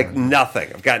about that. Like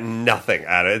nothing. I've got nothing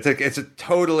out of it. It's a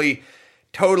totally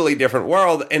different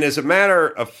world. And as a matter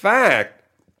of fact,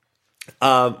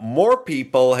 more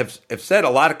people have said,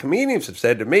 a lot of comedians have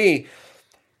said to me,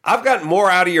 I've gotten more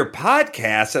out of your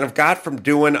podcast than I've got from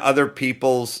doing other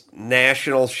people's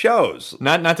national shows.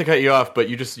 Not to cut you off, but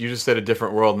you just said a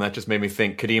different world, and that just made me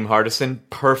think Kadeem Hardison,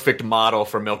 perfect model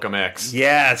for Milk X.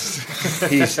 Yes,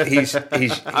 he's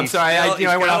I'm sorry,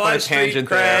 I went off on a tangent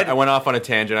there. I went off on a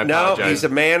tangent. I apologize. No, he's a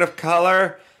man of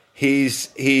color. He's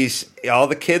all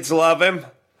the kids love him.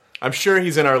 I'm sure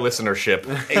he's in our listenership.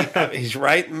 He's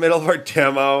right in the middle of our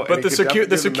demo. But the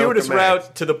circuitous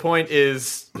route to the point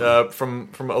is, from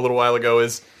a little while ago,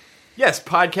 is, yes,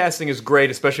 podcasting is great,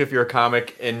 especially if you're a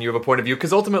comic and you have a point of view,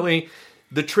 because ultimately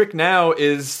the trick now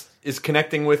is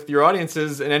connecting with your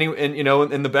audiences in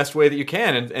the best way that you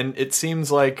can. And it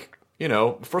seems like,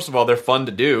 first of all, they're fun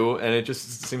to do, and it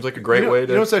just seems like a great way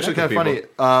to. It's actually kind of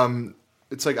funny.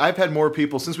 It's like I've had more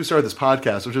people since we started this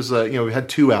podcast, which is we had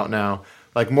 2 out now.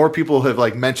 Like, more people have,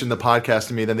 mentioned the podcast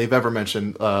to me than they've ever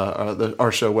mentioned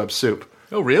our show, Web Soup.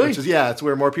 Oh, really? Which is, it's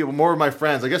where more of my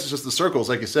friends, I guess it's just the circles,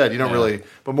 like you said. You don't really,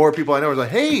 but more people I know are like,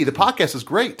 hey, the podcast is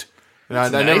great. And I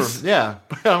nice. never,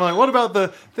 But I'm like, what about the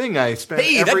thing I spend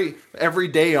every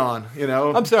day on,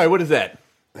 I'm sorry, what is that?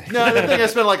 No, the thing I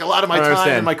spend a lot of my time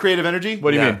and my creative energy.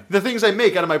 What do you mean? The things I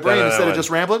make out of my brain instead of just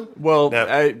rambling. Well,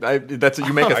 that's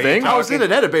you make a thing. I was in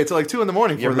an edit bay till 2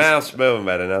 a.m. Your mouth's moving,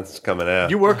 but it's coming out.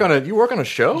 You work on a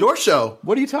show? Your show.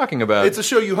 What are you talking about? It's a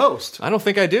show you host. I don't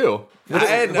think I do.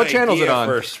 What channel is it on?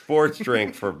 For a sports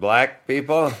drink for black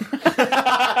people.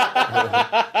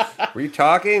 Were you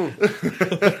talking?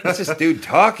 What's this dude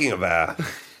talking about?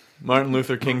 Martin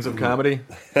Luther Kings of comedy.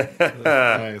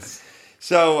 Nice.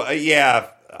 So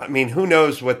I mean, who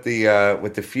knows what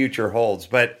the future holds?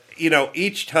 But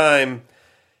each time,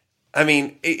 I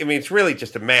mean, it's really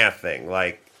just a math thing.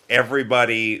 Like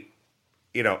everybody,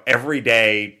 every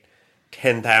day,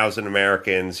 10,000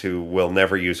 Americans who will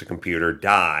never use a computer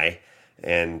die,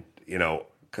 and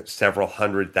several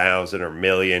 100,000 or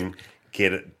million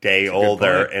get a day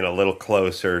older and a little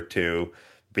closer to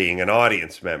being an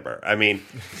audience member. I mean,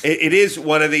 it is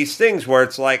one of these things where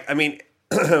it's like, I mean,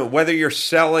 whether you're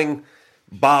selling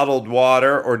bottled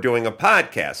water or doing a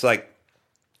podcast, like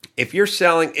if you're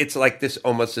selling, it's like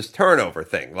almost this turnover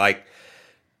thing. Like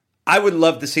I would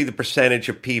love to see the percentage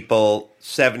of people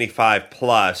 75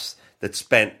 plus that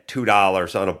spent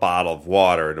 $2 on a bottle of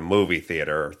water at a movie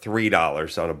theater, or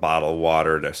 $3 on a bottle of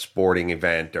water at a sporting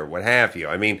event, or what have you.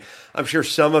 I mean, I'm sure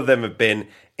some of them have been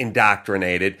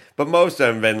indoctrinated, but most of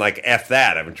them have been like, F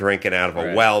that, I've been drinking out of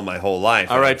a well my whole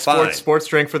life. All right, sports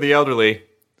drink for the elderly,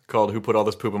 called Who Put All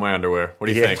This Poop in My Underwear? What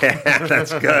do you think? Yeah,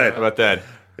 that's good. How about that?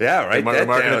 Yeah, right. Mark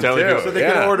and tell you. So they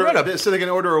can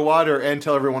order a water and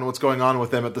tell everyone what's going on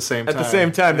with them at the same time. At the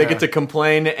same time, they get to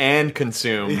complain and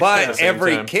consume. But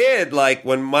every kid, like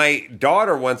when my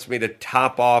daughter wants me to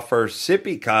top off her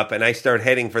sippy cup and I start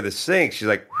heading for the sink, she's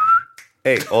like,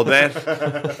 Hey, old man.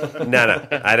 No,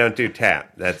 I don't do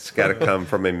tap. That's got to come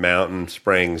from a mountain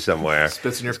spring somewhere.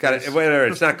 Spits in your face.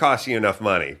 It's not costing you enough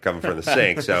money coming from the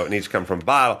sink, so it needs to come from a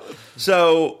bottle.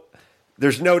 So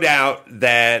there's no doubt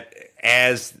that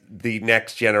as the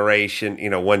next generation,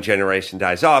 one generation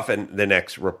dies off and the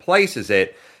next replaces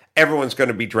it, everyone's going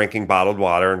to be drinking bottled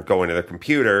water and going to their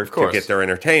computer to get their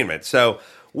entertainment. So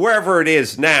wherever it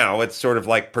is now, it's sort of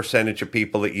like percentage of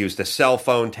people that used a cell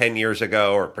phone 10 years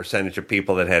ago, or percentage of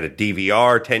people that had a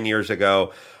DVR 10 years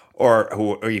ago, or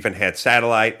who even had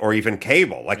satellite or even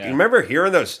cable. Like, you remember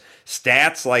hearing those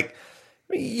stats? Like,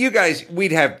 you guys,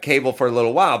 we'd have cable for a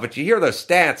little while, but you hear those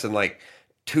stats in like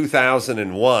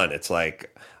 2001, it's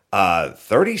like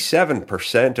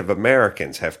 37% of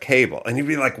Americans have cable, and you'd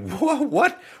be like,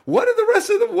 "What? What are the rest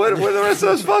of what are the rest of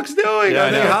those folks doing?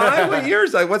 Are they high? What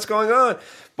years? Like, what's going on?"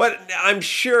 But I'm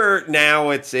sure now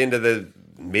it's into the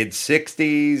mid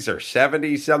 60s or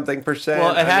 70 something percent.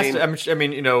 Well, it has to. I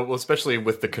mean, especially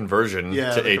with the conversion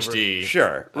to HD.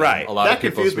 Sure, right. A lot that of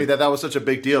people confused me that was such a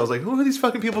big deal. I was like, who are these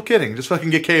fucking people kidding? Just fucking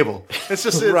get cable. It's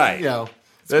just right.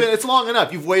 It's long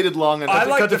enough. You've waited long enough. I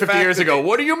liked it 50 years ago.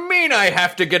 What do you mean I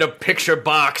have to get a picture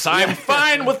box? I'm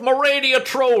fine with my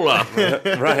Radiotrolla.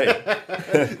 Right.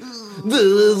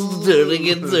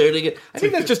 I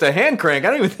think that's just a hand crank. I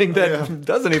don't even think that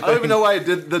does anything. I don't even know why I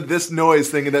did this noise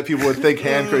thinking that people would think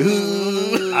hand crank.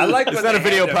 I like it's not a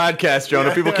video podcast,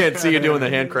 Jonah. People can't see you doing the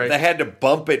hand crank. They had to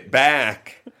bump it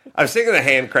back. I was thinking the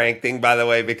hand crank thing, by the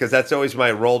way, because that's always my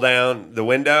roll down the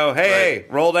window. Hey,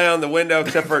 roll down the window,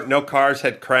 except for no cars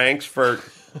had cranks for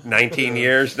 19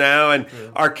 years now, and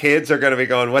our kids are going to be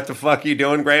going, "What the fuck are you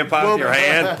doing, Grandpa, with your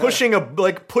hand?" Pushing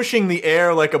the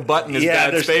air like a button is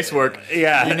bad space work.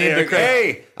 Yeah, you need the crank.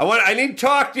 Hey, I need to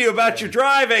talk to you about your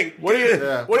driving. What do you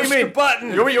mean? The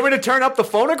button. You want me to turn up the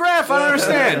phonograph? I don't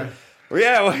understand.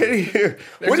 Yeah, what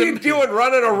are you doing?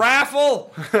 Running a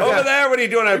raffle over there? What are you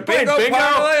doing? A bingo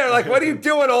parlay? Or like, what are you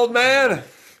doing, old man?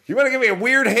 You want to give me a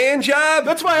weird hand job?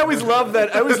 That's why I always love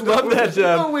that.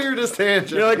 The weirdest hand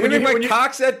job. Like when my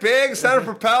cock's that big, it's not a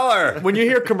propeller. When you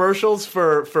hear commercials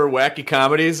for wacky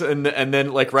comedies, and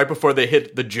then like right before they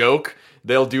hit the joke,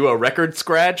 they'll do a record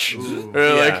scratch.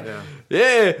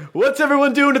 Yeah, what's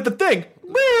everyone doing at the thing?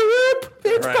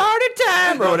 It's party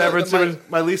time, or whatever.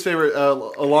 My least favorite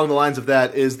along the lines of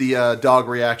that is the dog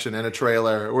reaction in a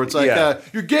trailer where it's like,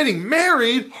 "You're getting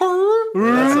married."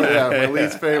 That's my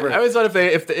least favorite. I always thought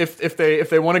if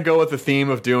they want to go with the theme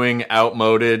of doing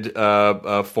outmoded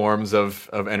forms of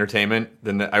entertainment,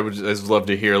 then I would just love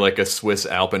to hear like a Swiss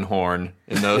Alpenhorn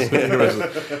in those. Hey,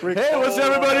 what's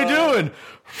everybody doing?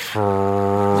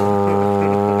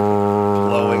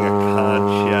 Blowing a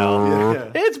conch shell.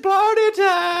 It's party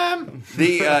time.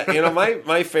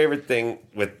 My favorite thing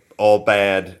with all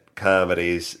bad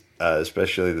comedies,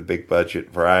 especially the big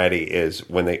budget variety, is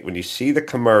when you see the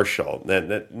commercial.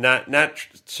 Not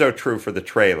so true for the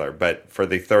trailer, but for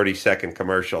the 30-second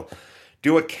commercial,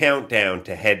 do a countdown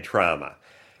to head trauma.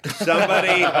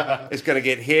 Somebody is going to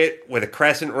get hit with a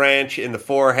crescent wrench in the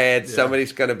forehead. Yeah.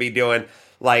 Somebody's going to be doing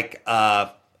like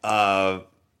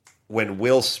when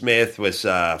Will Smith was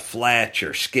Fletch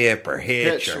or Skip or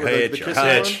Hitch or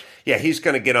Hitch. Yeah, he's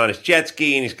going to get on his jet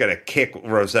ski and he's going to kick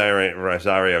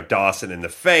Rosario Dawson in the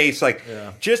face.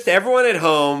 Just everyone at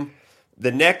home,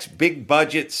 the next big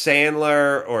budget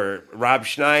Sandler or Rob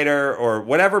Schneider or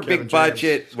whatever Kevin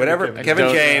James.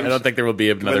 Kevin James. I don't think there will be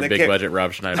another big budget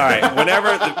Rob Schneider. All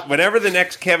right, whenever the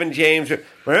next Kevin James,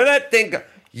 whenever that thing,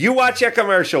 you watch that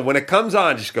commercial, when it comes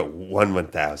on, just go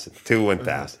 1,000,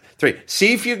 2,000, 3.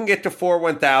 See if you can get to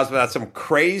 4,000 without some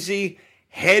crazy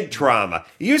head trauma.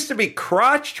 It used to be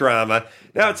crotch trauma.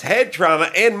 Now it's head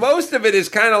trauma. And most of it is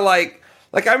kind of like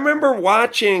I remember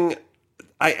watching,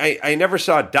 I never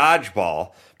saw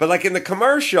Dodgeball, but like in the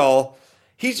commercial,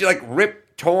 he's like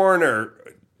ripped, torn, or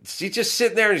he's just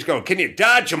sitting there and he's going, "Can you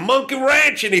dodge a monkey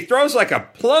wrench?" And he throws like a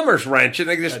plumber's wrench and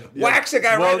they just whacks the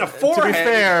guy right in the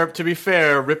forehead. To be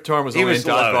fair, Rip Torn was only in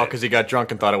Dodgeball because he got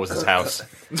drunk and thought it was his house.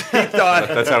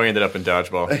 That's how he ended up in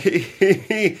Dodgeball.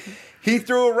 He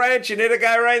threw a wrench and hit a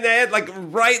guy right in the head, like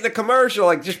right in the commercial,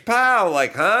 like just pow,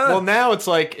 like, huh? Well, now it's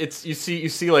like you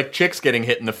see like chicks getting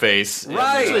hit in the face. Right.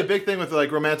 It's actually a big thing with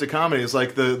like romantic comedies.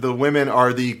 Like the women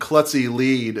are the klutzy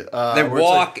lead. They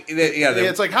walk.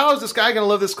 It's like, how is this guy going to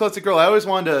love this klutzy girl? I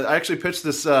actually pitched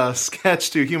this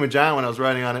sketch to Human Giant when I was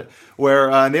writing on it,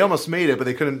 where and they almost made it, but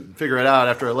they couldn't figure it out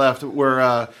after I left.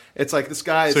 Where It's like this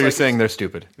guy. So you're like, saying they're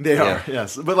stupid? They are,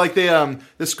 yes. But like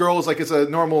this girl is like, it's a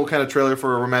normal kind of trailer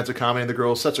for a romantic comedy, and the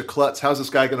girl is such a klutz. How's this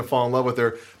guy going to fall in love with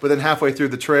her? But then halfway through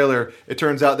the trailer, it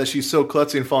turns out that she's so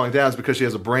klutzy and falling down is because she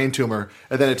has a brain tumor,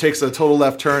 and then it takes a total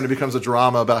left turn and becomes a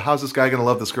drama about how's this guy going to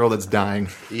love this girl that's dying.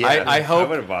 Yeah, I hope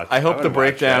the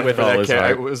breakdown for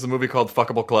that was the movie called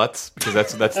Fuckable Klutz, because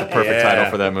that's the perfect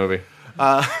title for that movie.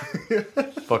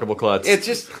 Fuckable Klutz. It's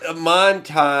just a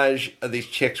montage of these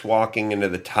chicks walking into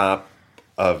the top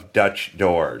of Dutch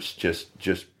doors, just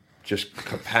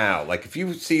kapow. Like if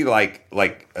you see like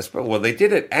they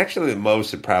did it actually the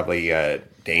most at probably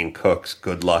Dane Cook's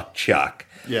Good Luck Chuck.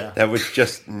 Yeah, that was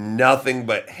just nothing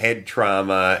but head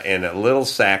trauma and a little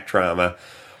sack trauma.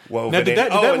 Now, did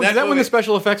that win the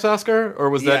special effects Oscar, or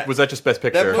was that just Best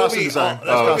Picture? That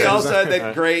movie also had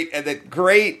that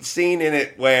great scene in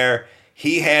it where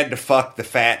he had to fuck the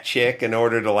fat chick in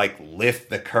order to like lift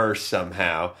the curse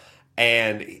somehow,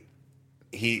 and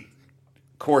he,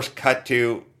 of course, cut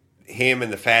to him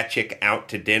and the fat chick out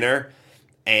to dinner,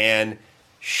 and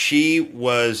she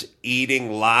was eating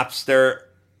a lobster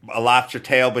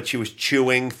tail, but she was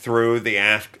chewing through the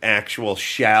actual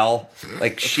shell.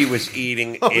 Like she was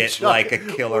eating it like a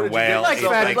killer whale. Like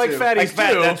fatties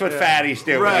do. That's what fatties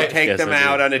do. Right. When they take them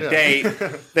out on a date,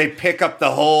 they pick up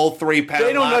the whole 3-pound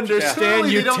They don't lobster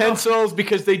understand utensils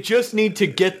because they just need to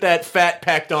get that fat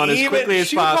packed on as quickly as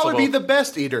she possible. She would probably be the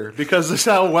best eater because that's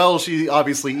how well she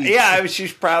obviously eats. Yeah,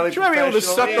 she's probably she might be able to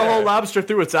suck the whole lobster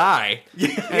through its eye.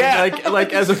 Yeah,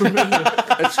 like as a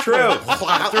that's true.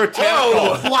 Through a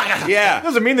tail. Yeah,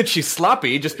 doesn't mean that she's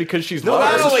sloppy just because she's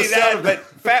large. Not only that,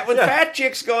 but when fat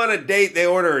chicks go on a date, they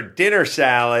order a dinner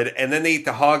salad and then they eat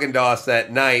the Haagen-Dazs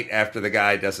that night after the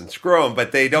guy doesn't screw them.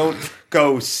 But they don't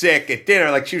go sick at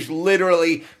dinner. Like she was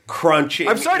literally crunching.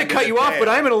 I'm sorry to cut you off, but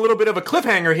I'm in a little bit of a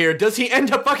cliffhanger here. Does he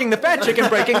end up fucking the fat chick and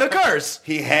breaking the curse?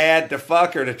 He had to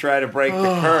fuck her to try to break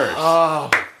the curse.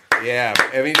 Oh, yeah.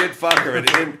 I mean, he did fuck her, but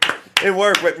it didn't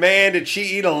work. But man, did she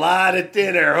eat a lot of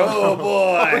dinner? Oh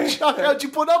boy! Chuck, how'd you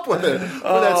put up with it? With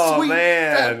that sweet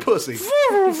fat pussy.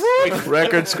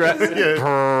 Record scratch.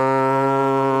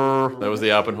 That was the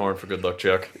Oppenhorn for Good Luck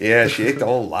Chuck. Yeah, she ate the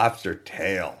whole lobster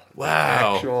tail.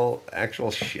 Wow.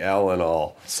 Actual shell and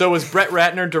all. So was Brett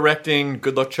Ratner directing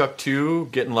Good Luck Chuck 2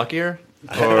 getting luckier?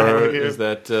 Or is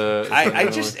that... I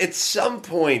just, at some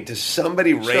point, does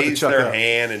somebody raise their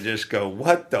hand and just go,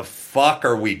 what the fuck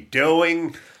are we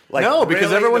doing? Like, no, because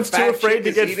really, everyone's too afraid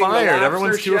to get fired.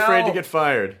 Everyone's too afraid to get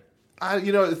fired.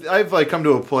 I've like come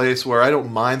to a place where I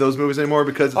don't mind those movies anymore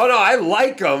because no, I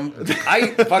like them. I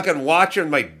fucking watch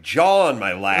them, my jaw on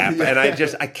my lap, and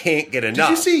I can't get enough.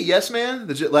 Did you see Yes Man,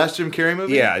 the last Jim Carrey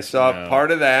movie? Yeah, I saw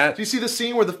part of that. Did you see the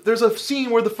scene where there's a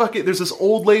scene where there's this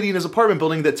old lady in his apartment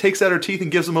building that takes out her teeth and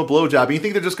gives him a blowjob, and you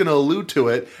think they're just going to allude to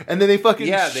it, and then they fucking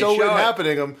show it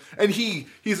happening to him, and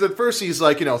he's at first he's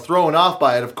like thrown off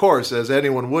by it, of course, as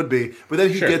anyone would be, but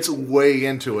then he gets way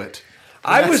into it.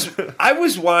 I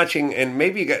was watching, and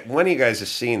maybe one of you guys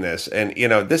has seen this, and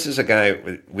this is a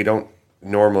guy we don't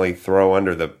normally throw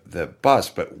under the bus,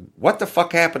 but what the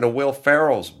fuck happened to Will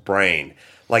Ferrell's brain?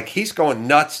 Like he's going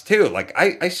nuts too. Like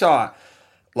I saw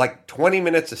like 20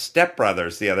 minutes of Step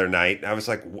Brothers the other night, and I was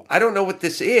like, I don't know what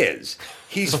this is.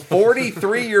 He's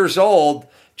 43 years old.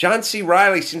 John C.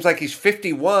 Reilly seems like he's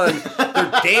 51.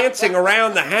 They're dancing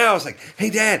around the house like,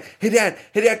 hey, Dad,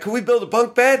 can we build a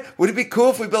bunk bed? Would it be cool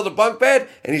if we build a bunk bed?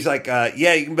 And he's like,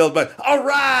 yeah, you can build a bunk. All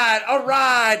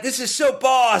right. This is so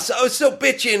boss. Oh, so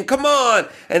bitchin'. Come on.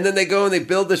 And then they go and they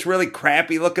build this really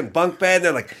crappy looking bunk bed. And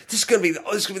they're like, this is gonna be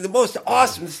the most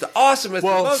awesome. This is the awesomest.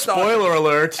 Well, the most spoiler awesome.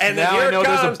 alert. And now I know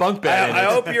there's a bunk bed. I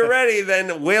hope you're ready.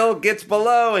 Then Will gets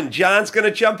below and John's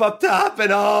gonna jump up top.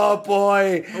 And oh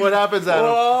boy, what happens,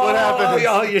 Adam? What happened?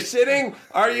 Oh, you're sitting?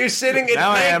 Are you sitting? It's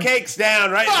pancakes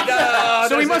down, right? No,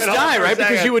 so he must die, right?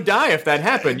 Because you would die if that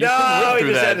happened. You no, he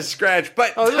just had a scratch.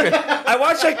 But I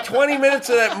watched like 20 minutes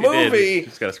of that movie,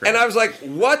 and I was like,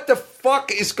 what the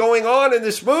fuck is going on in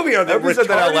this movie? Are they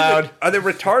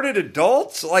retarded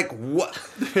adults? Like,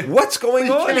 what's going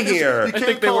on here? I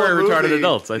think they were retarded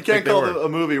adults. You can't call a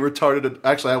movie retarded.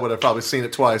 Actually, I would have probably seen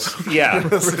it twice. Yeah.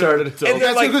 Retarded adults. And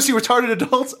they're like, go see retarded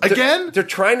adults again? They're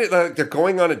trying to, they're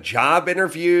going on a job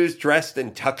interviews dressed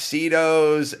in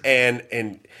tuxedos and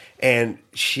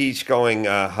she's going,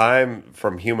 hi, I'm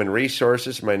from Human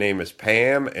Resources. My name is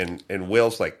Pam. And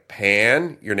Will's like,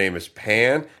 Pan? Your name is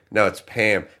Pan? No, it's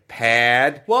Pam.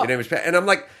 Pad? Your name is Pad? And I'm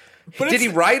like, did he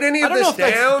write any of this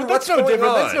down? What's no different?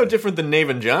 That's no different than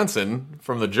Navin Johnson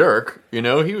from The Jerk. He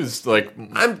was like...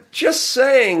 I'm just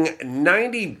saying,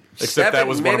 97 Except that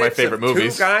was one of my favorite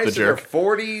movies, two guys The Jerk. in their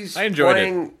 40s I enjoyed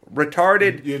playing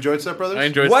retarded. You enjoyed Step Brothers? I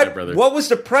enjoyed Step Brothers. What was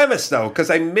the premise, though? Because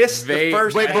I missed the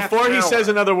first Wait, half before an he hour. says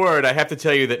another word, I have to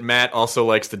tell you that Matt also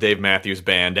likes the Dave Matthews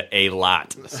Band a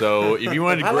lot. So if you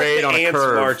wanted to grade on a Ants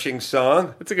curve... marching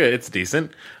song. It's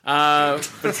decent. But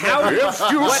How if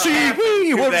you see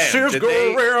me, what says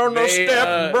go around the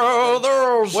Step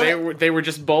Brothers? They were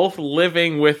just both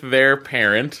living with their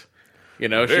parent. You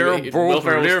know, Will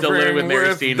Ferrell was still living with Mary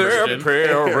Steenburgen.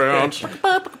 Parents.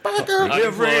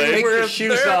 Take your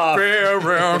shoes off. Do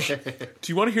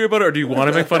you want to hear about it, or do you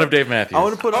want to make fun of Dave Matthews? I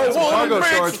want to put on some cargo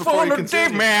shorts before you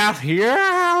continue.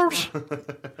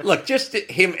 Look, just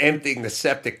him emptying the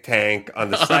septic tank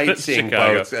on the sightseeing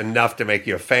Chicago. boat's enough to make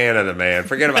you a fan of the man.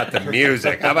 Forget about the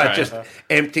music. How about just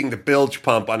emptying the bilge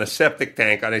pump on a septic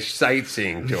tank on a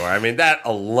sightseeing tour? I mean, that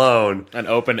alone, an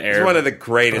open air. It's one of the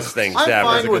greatest things I'm ever.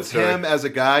 fine with him as a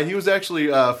guy. He was actually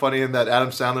funny in that Adam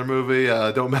Sandler movie,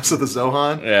 Don't Mess with the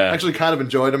Zohan. Yeah. I actually kind of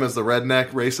enjoyed him as the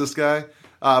redneck racist guy.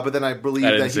 But then I believe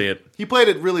that he played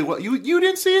it really well. You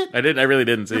didn't see it? I really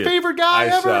didn't see Your it. favorite guy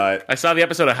ever? Saw it. I saw the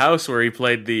episode of House where he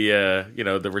played the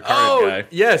retarded guy.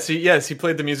 Yes, he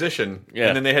played the musician. Yeah.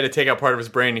 And then they had to take out part of his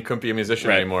brain. He couldn't be a musician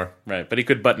anymore. Right, but he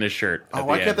could button his shirt. Oh,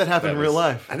 why can't that happen in real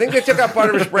life? I think they took out part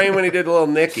of his brain when he did Little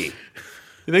Nicky.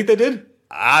 You think they did?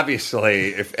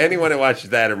 Obviously, if anyone who watches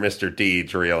that or Mr.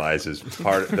 Deeds realizes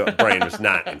part of the brain was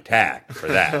not intact for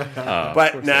that.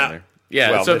 But now,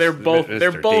 so they're both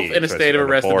Deeds in a state of was an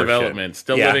arrested abortion. development,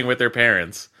 still living with their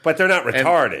parents. But they're not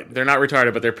retarded. They're not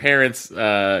retarded, but their parents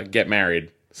get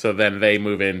married, so then they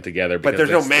move in together. But there's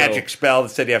no magic spell that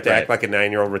said you have to act like a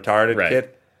 9-year-old retarded kid.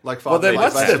 Like well, then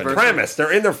what's the versa? premise?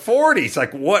 They're in their 40s.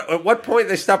 Like, at what point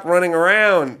they stop running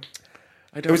around?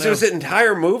 I don't know. Was an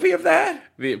entire movie of that?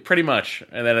 Pretty much.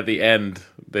 And then at the end,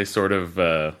 they sort of...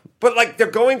 but, like,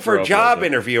 they're going for a job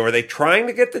interview. Are they trying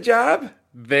to get the job?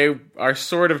 They are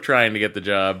sort of trying to get the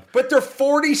job. But they're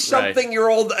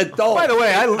 40-something-year-old adults. By the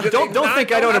way, I don't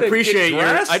think I don't appreciate your...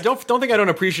 dressed? I don't think I don't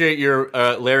appreciate your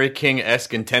Larry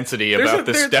King-esque intensity about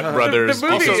the Step Brothers. The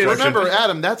movie is, remember,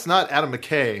 Adam, that's not Adam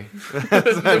McKay.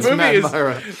 That's Matt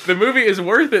Myra. The movie is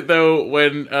worth it, though,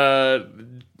 when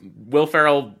Will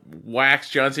Ferrell whacks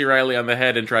John C. Reilly on the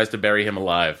head and tries to bury him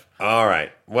alive. All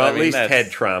right. Well, at least head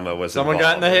trauma was someone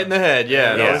involved. got hit in the head.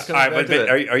 Yeah. All right, but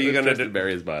are you going to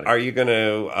bury his body? Are you going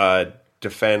to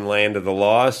defend Land of the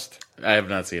Lost? I have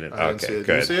not seen it. Okay, good.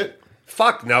 Did you see it?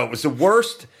 Fuck no! It was the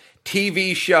worst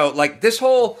TV show. Like this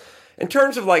whole, in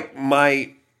terms of like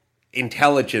my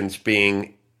intelligence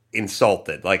being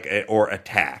insulted, like or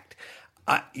attacked.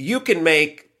 You can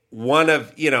make one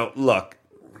of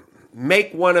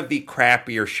make one of the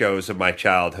crappier shows of my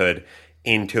childhood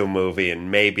into a movie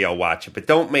and maybe I'll watch it. But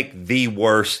don't make the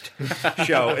worst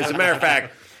show. As a matter of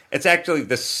fact, it's actually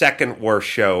the second worst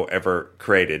show ever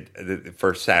created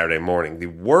for Saturday morning. The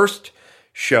worst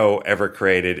show ever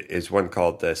created is one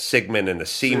called Sigmund and the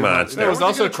Sea Monster. That was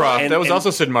also Krofft. That was also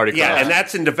Sid Marty Krofft. Yeah, and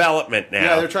that's in development now.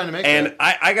 Yeah, they're trying to make and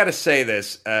that. I got to say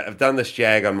this. I've done this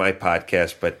jag on my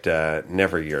podcast, but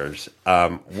never yours.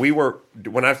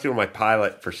 When I was doing my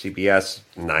pilot for CBS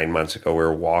 9 months ago, we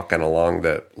were walking along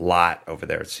the lot over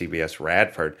there at CBS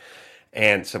Radford,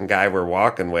 and some guy we're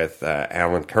walking with,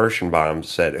 Alan Kirschenbaum,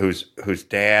 said, whose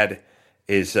dad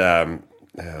is Joey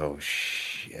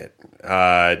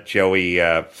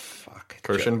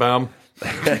Kirschenbaum.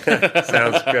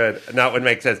 Sounds good. No, it would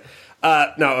make sense.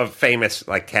 A famous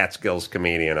like Catskills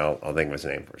comedian. I'll think of his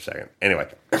name for a second. Anyway,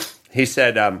 he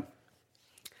said,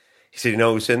 you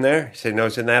know who's in there? He said, you know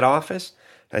who's in that office?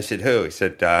 I said, who? He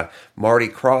said, Marty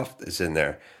Krofft is in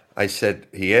there. I said,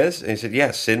 he is? And he said,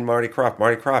 yes, Sid Marty Krofft.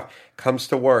 Marty Krofft comes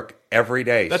to work every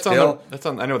day. That's on.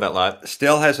 I know that lot.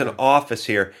 Still has an office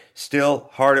here. Still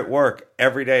hard at work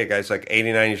every day. Guy's like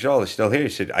 89 years old. He's still here. He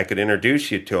said, I could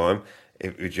introduce you to him.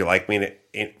 Would you like me to?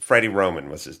 Freddie Roman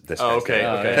was this guy's name.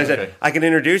 I said, I can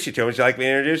introduce you to him. Would you like me to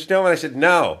introduce you to him? And I said,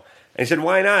 no. And he said,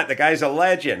 why not? The guy's a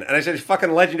legend. And I said, he's a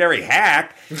fucking legendary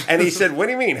hack. And he said, what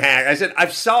do you mean hack? I said, I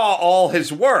saw all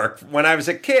his work when I was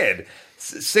a kid.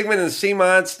 Sigmund and the Sea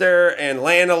Monster and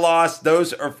Land of Lost,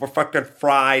 those are for fucking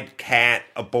fried cat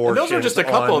abortions. And those were just a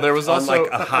couple. There was also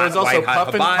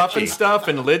Puffin stuff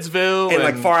and Lidsville and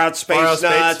like Far Out Space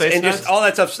Nuts and just all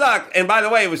that stuff sucked. And by the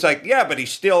way, it was like, yeah, but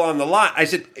he's still on the lot. I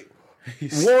said,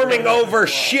 warming over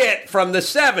shit from the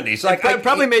 70s. Like, it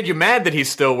probably made you mad that he's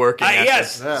still working.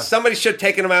 Yes, somebody should have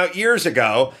taken him out years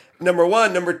ago. Number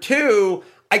one. Number two,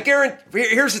 I guarantee.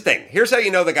 Here's the thing. Here's how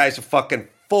you know the guy's a fucking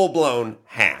full-blown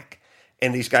hack.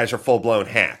 And these guys are full-blown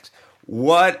hacks.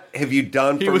 What have you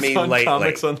done for me lately?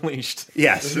 Comics Unleashed.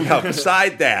 Yes. No,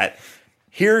 beside that,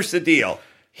 here's the deal.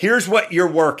 Here's what you're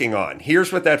working on.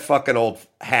 Here's what that fucking old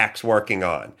hack's working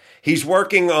on. He's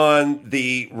working on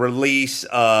the release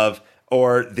of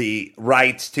or the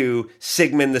rights to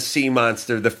Sigmund the Sea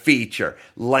Monster, the feature,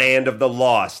 Land of the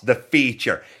Lost, the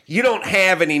feature. You don't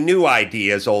have any new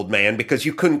ideas, old man, because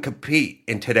you couldn't compete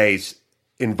in today's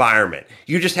environment.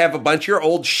 You just have a bunch of your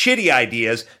old shitty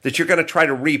ideas that you're going to try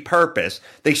to repurpose.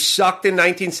 They sucked in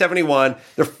 1971.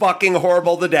 They're fucking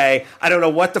horrible today. I don't know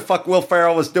what the fuck Will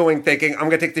Ferrell was doing thinking, I'm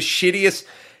going to take the shittiest...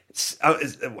 I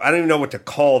don't even know what to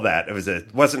call that.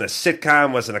 Wasn't a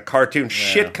sitcom, wasn't a cartoon,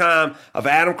 shitcom of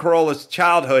Adam Carolla's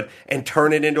childhood and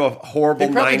turn it into a horrible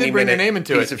 90-minute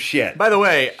piece of shit. By the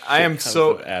way, I am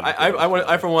so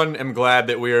I for one am glad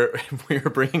that we are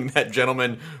bringing that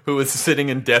gentleman who is sitting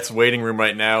in death's waiting room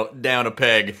right now down a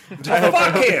peg.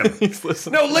 Fuck him.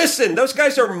 No, listen, those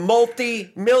guys are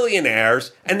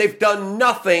multi-millionaires and they've done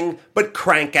nothing but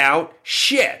crank out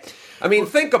shit. I mean,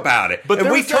 think about it.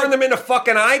 But we turn them into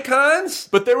fucking icons.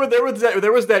 But there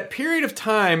was that period of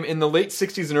time in the late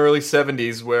 60s and early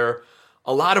 70s where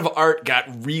a lot of art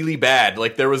got really bad.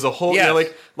 Like there was a whole,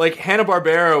 like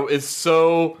Hanna-Barbera is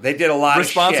so they did a lot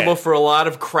responsible of shit. for a lot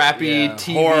of crappy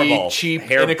TV, horrible, cheap,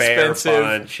 Hair inexpensive,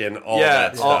 Bear Bunch and all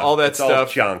that stuff. all that it's stuff,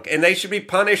 all junk, and they should be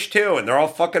punished too. And they're all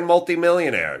fucking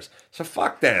multimillionaires. So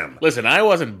fuck them. Listen, I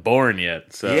wasn't born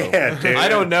yet, so yeah, dude. I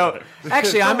don't know.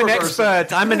 Actually, I'm an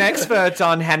expert. I'm an expert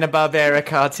on Hanna-Barbera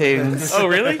cartoons. Oh,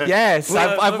 really? Yes,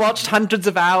 I've watched hundreds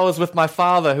of hours with my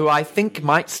father, who I think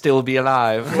might still be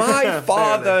alive. My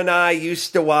father and I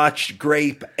used to watch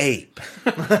Grape Ape.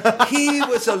 He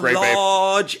was a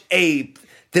large ape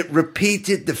that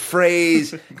repeated the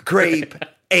phrase "grape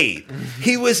ape."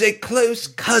 He was a close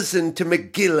cousin to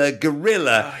Magilla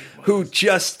Gorilla, who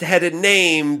just had a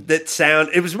name that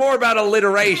it was more about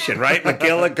alliteration, right?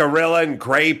 Magilla Gorilla and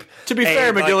Grape. To be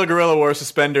fair, Magilla Gorilla wore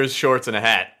suspenders, shorts, and a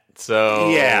hat. So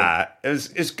yeah,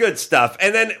 it's good stuff.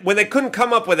 And then when they couldn't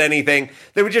come up with anything,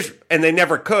 they would just, and they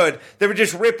never could, they would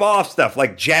just rip off stuff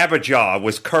like Jabberjaw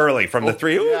was Curly from the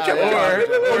three. Or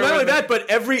not only that, but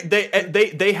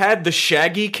they had the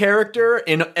Shaggy character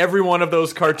in every one of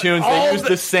those cartoons. They used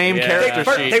the same character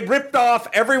sheet. They ripped off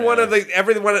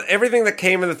everything that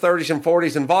came in the 30s and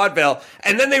 40s in vaudeville,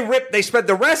 and then they spent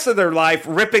the rest of their life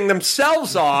ripping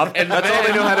themselves off, and that's all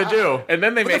they know how to do. And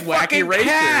then they made wacky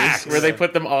racers where they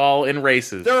put them all in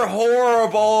races. They're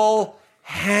horrible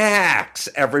hacks,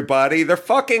 everybody. They're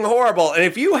fucking horrible. And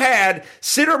if you had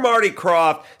Sid Marty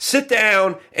Krofft sit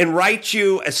down and write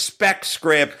you a spec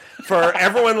script for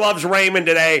Everyone Loves Raymond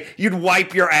today, you'd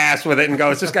wipe your ass with it and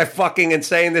go, is this guy fucking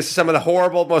insane? This is some of the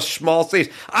horrible, most small things.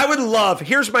 I would love,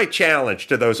 here's my challenge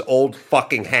to those old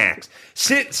fucking hacks.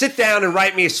 Sit down and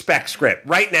write me a spec script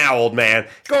right now, old man.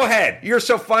 Go ahead. You're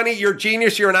so funny. You're a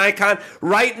genius. You're an icon.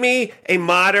 Write me a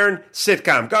modern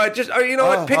sitcom. Go ahead. Pick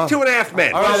 2.5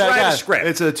 Men. All right, write a script.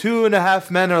 It's a 2.5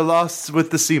 Men are lost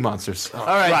with the sea monsters. All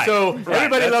right, so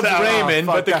everybody loves Raymond,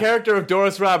 but the character of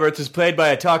Doris Roberts is played by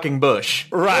a talking bush.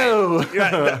 Right.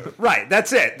 Right.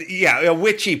 That's it. Yeah, a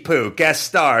witchy poo guest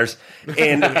stars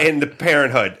in the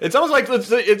Parenthood. It's almost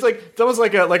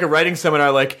like a writing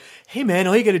seminar. Like, hey man,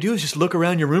 all you got to do is just look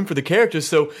around your room for the characters.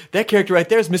 So that character right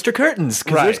there is Mr. Curtains,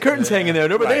 because there's curtains hanging there.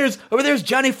 And over there's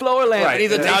Johnny Floorlamp, and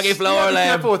he's a doggy Floorlamp. Be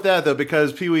careful with that though,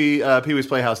 because Pee-wee's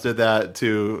Playhouse did that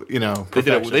to They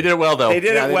did it well though. They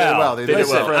did it well. They did it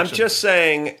well. I'm just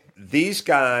saying these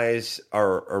guys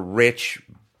are rich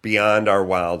beyond our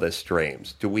wildest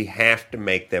dreams. Do we have to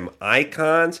make them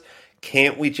icons?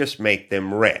 Can't we just make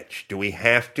them rich? Do we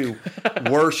have to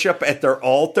worship at their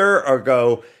altar or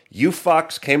go, you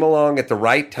fucks came along at the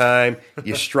right time,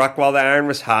 you struck while the iron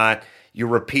was hot, you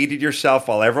repeated yourself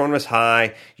while everyone was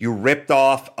high, you ripped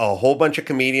off a whole bunch of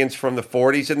comedians from the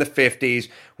 40s and the 50s,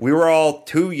 we were all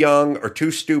too young or too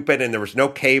stupid and there was no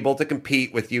cable to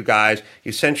compete with you guys, you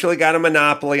essentially got a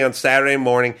monopoly on Saturday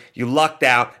morning, you lucked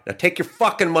out, now take your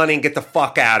fucking money and get the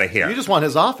fuck out of here. You just want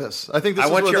his office. I think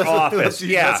want your office.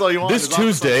 That's all you want. This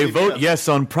Tuesday, vote yes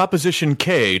on Proposition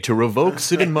K to revoke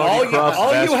Sid and Marty Krofft's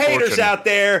all you haters fortune. out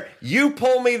there, you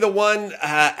pull me the one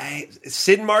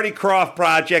Sid Marty Krofft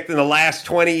project in the last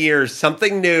 20 years,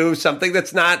 something new, something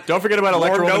that's not. Don't forget about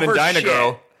Electra Woman and Dyna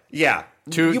Girl. Yeah.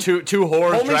 Two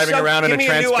whores driving around in a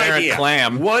transparent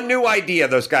clam. One new idea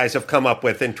those guys have come up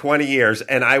with in 20 years,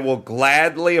 and I will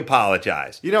gladly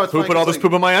apologize. Who put all this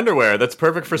poop in my underwear? That's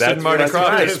perfect for Sid and Marty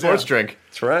Krofft, a sports drink.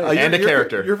 That's right. And a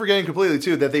character. You're forgetting completely,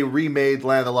 too, that they remade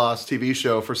Land of the Lost TV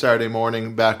show for Saturday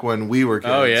morning back when we were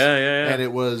kids. Oh, yeah. And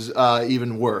it was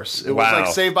even worse. It was like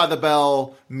Saved by the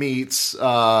Bell meets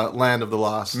Land of the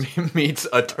Lost. Meets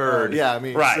a turd.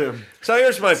 Right. So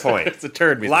here's my point. It's a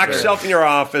turd. Lock yourself in your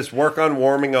office, work on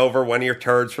warming over one of your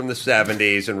turds from the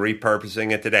 70s and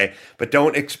repurposing it today. But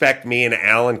don't expect me and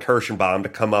Alan Kirschenbaum to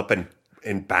come up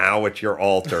and bow at your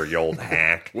altar, you old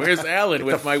hack. Where's Alan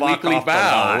with my fuck weekly off the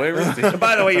bow? lot. Where is he? And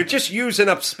by the way, you're just using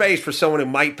up space for someone who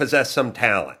might possess some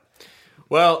talent.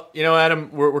 Well, Adam,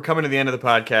 we're coming to the end of the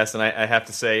podcast, and I have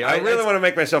to say... I really want to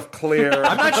make myself clear.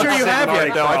 I'm not sure you have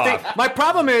yet, though. I Krofft. think my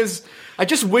problem is... I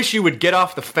just wish you would get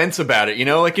off the fence about it,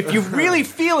 Like, if you really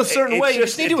feel a certain way, you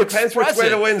just need to express it. It depends which way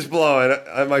the wind's blowing.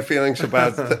 My feelings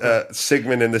about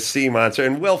Sigmund and the Sea Monster.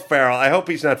 And Will Ferrell, I hope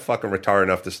he's not fucking retarded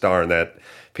enough to star in that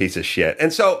piece of shit.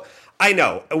 And so... I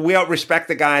know. We all respect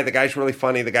the guy. The guy's really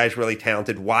funny. The guy's really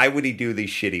talented. Why would he do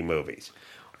these shitty movies?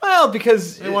 Well,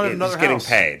 because he wanted another getting house.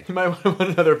 paid. He might want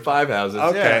another 5 houses.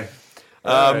 Okay.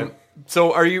 Yeah.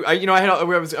 So are you? I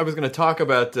was going to talk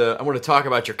about. I want to talk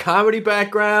about your comedy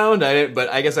background. But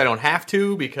I guess I don't have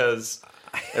to because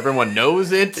everyone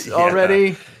knows it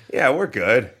already. Yeah, we're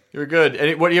good. You're good.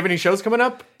 And do you have any shows coming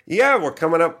up? Yeah, we're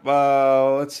coming up.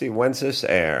 Let's see. When's this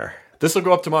air? This will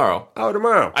go up tomorrow. Oh,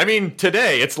 tomorrow. I mean,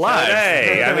 today. It's live.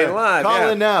 Live. Call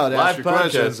in now to ask Live your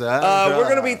questions. We're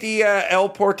going to be at the El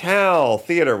Portal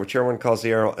Theater, which everyone calls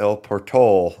the El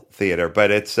Portal Theater, but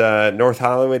it's North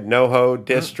Hollywood, NoHo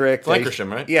District.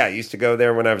 Flankersham, right? Yeah, I used to go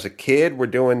there when I was a kid. We're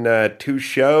doing 2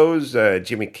 shows.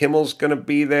 Jimmy Kimmel's going to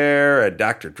be there.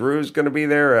 Dr. Drew's going to be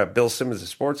there. Bill Simmons, the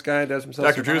sports guy, does himself.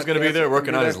 Dr. Drew's going to be there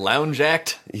working on his lounge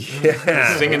act.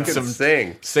 Yeah. Singing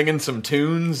some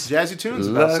tunes. Jazzy tunes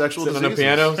about sexual on the diseases.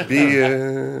 piano.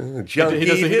 The junkie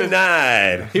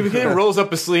denied. He rolls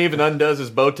up his sleeve and undoes his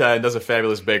bow tie and does a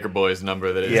fabulous Baker Boys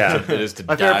number that is to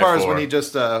My die favorite part is for. when he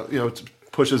just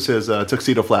pushes his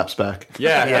tuxedo flaps back.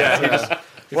 Yeah.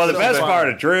 Well, the best part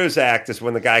of Drew's act is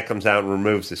when the guy comes out and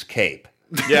removes his cape.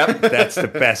 Yep. That's the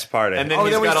best part of it. And then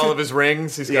he's got all of his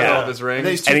rings. And then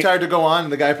he's too tired to go on,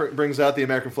 and the guy brings out the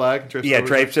American flag.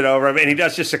 Drapes it over him, and he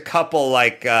does just a couple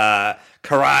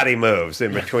karate moves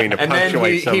in between to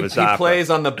punctuate some of his opera. He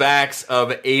plays on the backs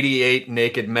of 88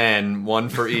 naked men, one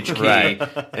for each key. Right.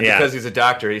 And because he's a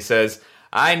doctor, he says,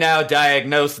 I now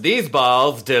diagnose these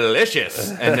balls delicious.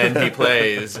 And then he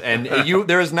plays. And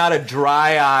there is not a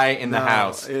dry eye in the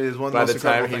house. It is one of the by most the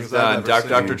time incredible he's things I've done. ever seen.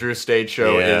 Dr. Drew's stage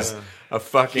show is a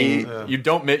fucking...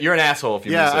 You're an asshole if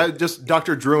you miss it. Just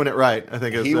Dr. Drewing it right, I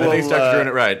think. I think Dr. Drewing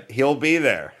it right. He'll be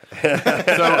there. That's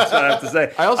what I have to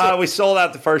say. We sold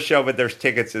out the first show, but there's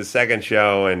tickets to the second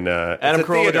show. And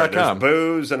AdamCarolla.com. There's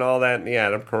booze and all that. Yeah,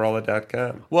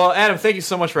 AdamCarolla.com. Well, Adam, thank you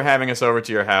so much for having us over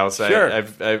to your house. Sure.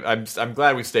 I'm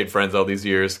glad we stayed friends all these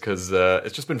years because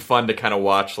it's just been fun to kind of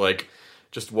watch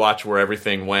where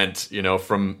everything went,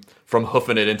 from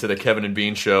hoofing it into the Kevin and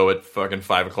Bean show at fucking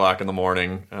 5 o'clock in the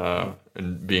morning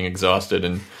and being exhausted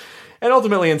and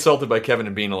ultimately insulted by Kevin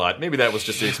and Bean a lot. Maybe that was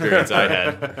just the experience I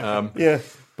had. Yeah.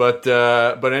 But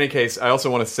in any case, I also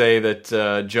want to say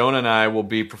that Jonah and I will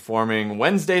be performing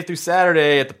Wednesday through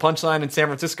Saturday at the Punchline in San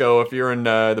Francisco. If you're in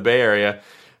the Bay Area,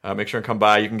 make sure and come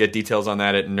by. You can get details on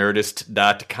that at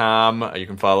nerdist.com. You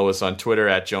can follow us on Twitter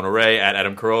at Jonah Ray, at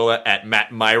Adam Carolla, at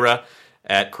Matt Myra,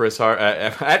 at Chris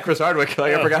Hardwick.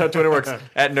 I forgot how Twitter works.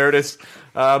 At Nerdist.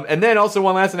 And then also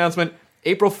one last announcement.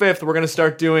 April 5th, we're going to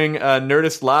start doing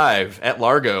Nerdist Live at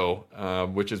Largo,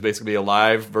 which is basically a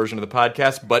live version of the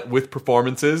podcast, but with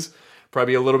performances,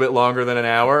 probably a little bit longer than an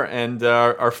hour. And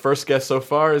our first guest so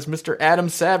far is Mr. Adam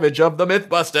Savage of the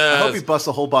Mythbusters. I hope he busts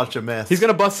a whole bunch of myths. He's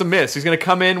going to bust some myths. He's going to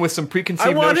come in with some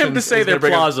preconceived notions. I want him to say they're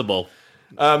plausible.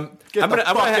 I want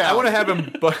to have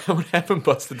him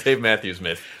bust the Dave Matthews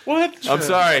myth. What? I'm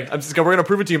sorry. We're going to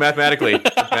prove it to you mathematically,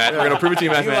 Matt. We're going to prove it to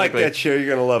you If you like mathematically. that show, you're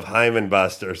going to love Hyman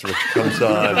Busters, which comes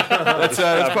on. That's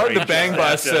part of the Bang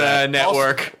Bus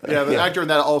network. The actor in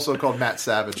that also called Matt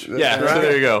Savage. Yeah, so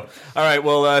there you go. All right,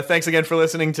 well, thanks again for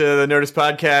listening to the Nerdist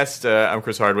Podcast. I'm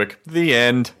Chris Hardwick. The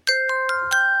end.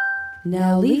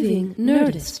 Now leaving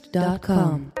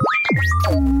Nerdist.com.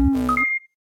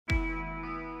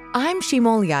 I'm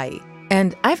Shimol Yai,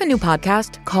 and I have a new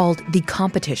podcast called The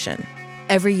Competition.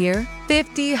 Every year,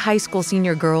 50 high school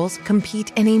senior girls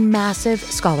compete in a massive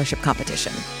scholarship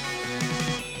competition.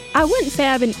 I wouldn't say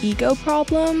I have an ego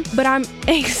problem, but I'm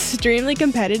extremely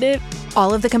competitive.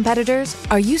 All of the competitors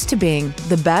are used to being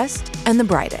the best and the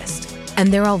brightest,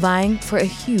 and they're all vying for a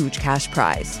huge cash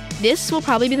prize. This will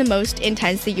probably be the most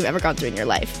intense thing you've ever gone through in your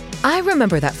life. I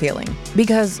remember that feeling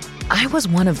because I was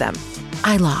one of them.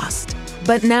 I lost.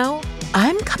 But now,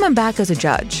 I'm coming back as a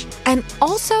judge. and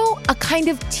also a kind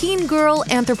of teen girl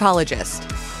anthropologist.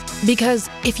 Because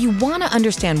if you want to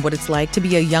understand what it's like to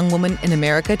be a young woman in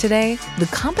America today, The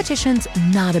Competition's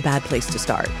not a bad place to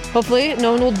start. Hopefully,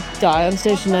 no one will die on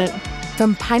station night.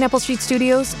 From Pineapple Street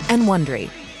Studios and Wondery,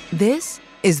 this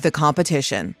is The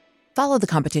Competition. Follow The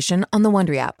Competition on the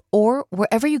Wondery app or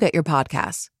wherever you get your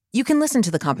podcasts. You can listen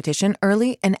to The Competition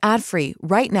early and ad-free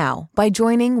right now by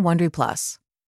joining Wondery Plus.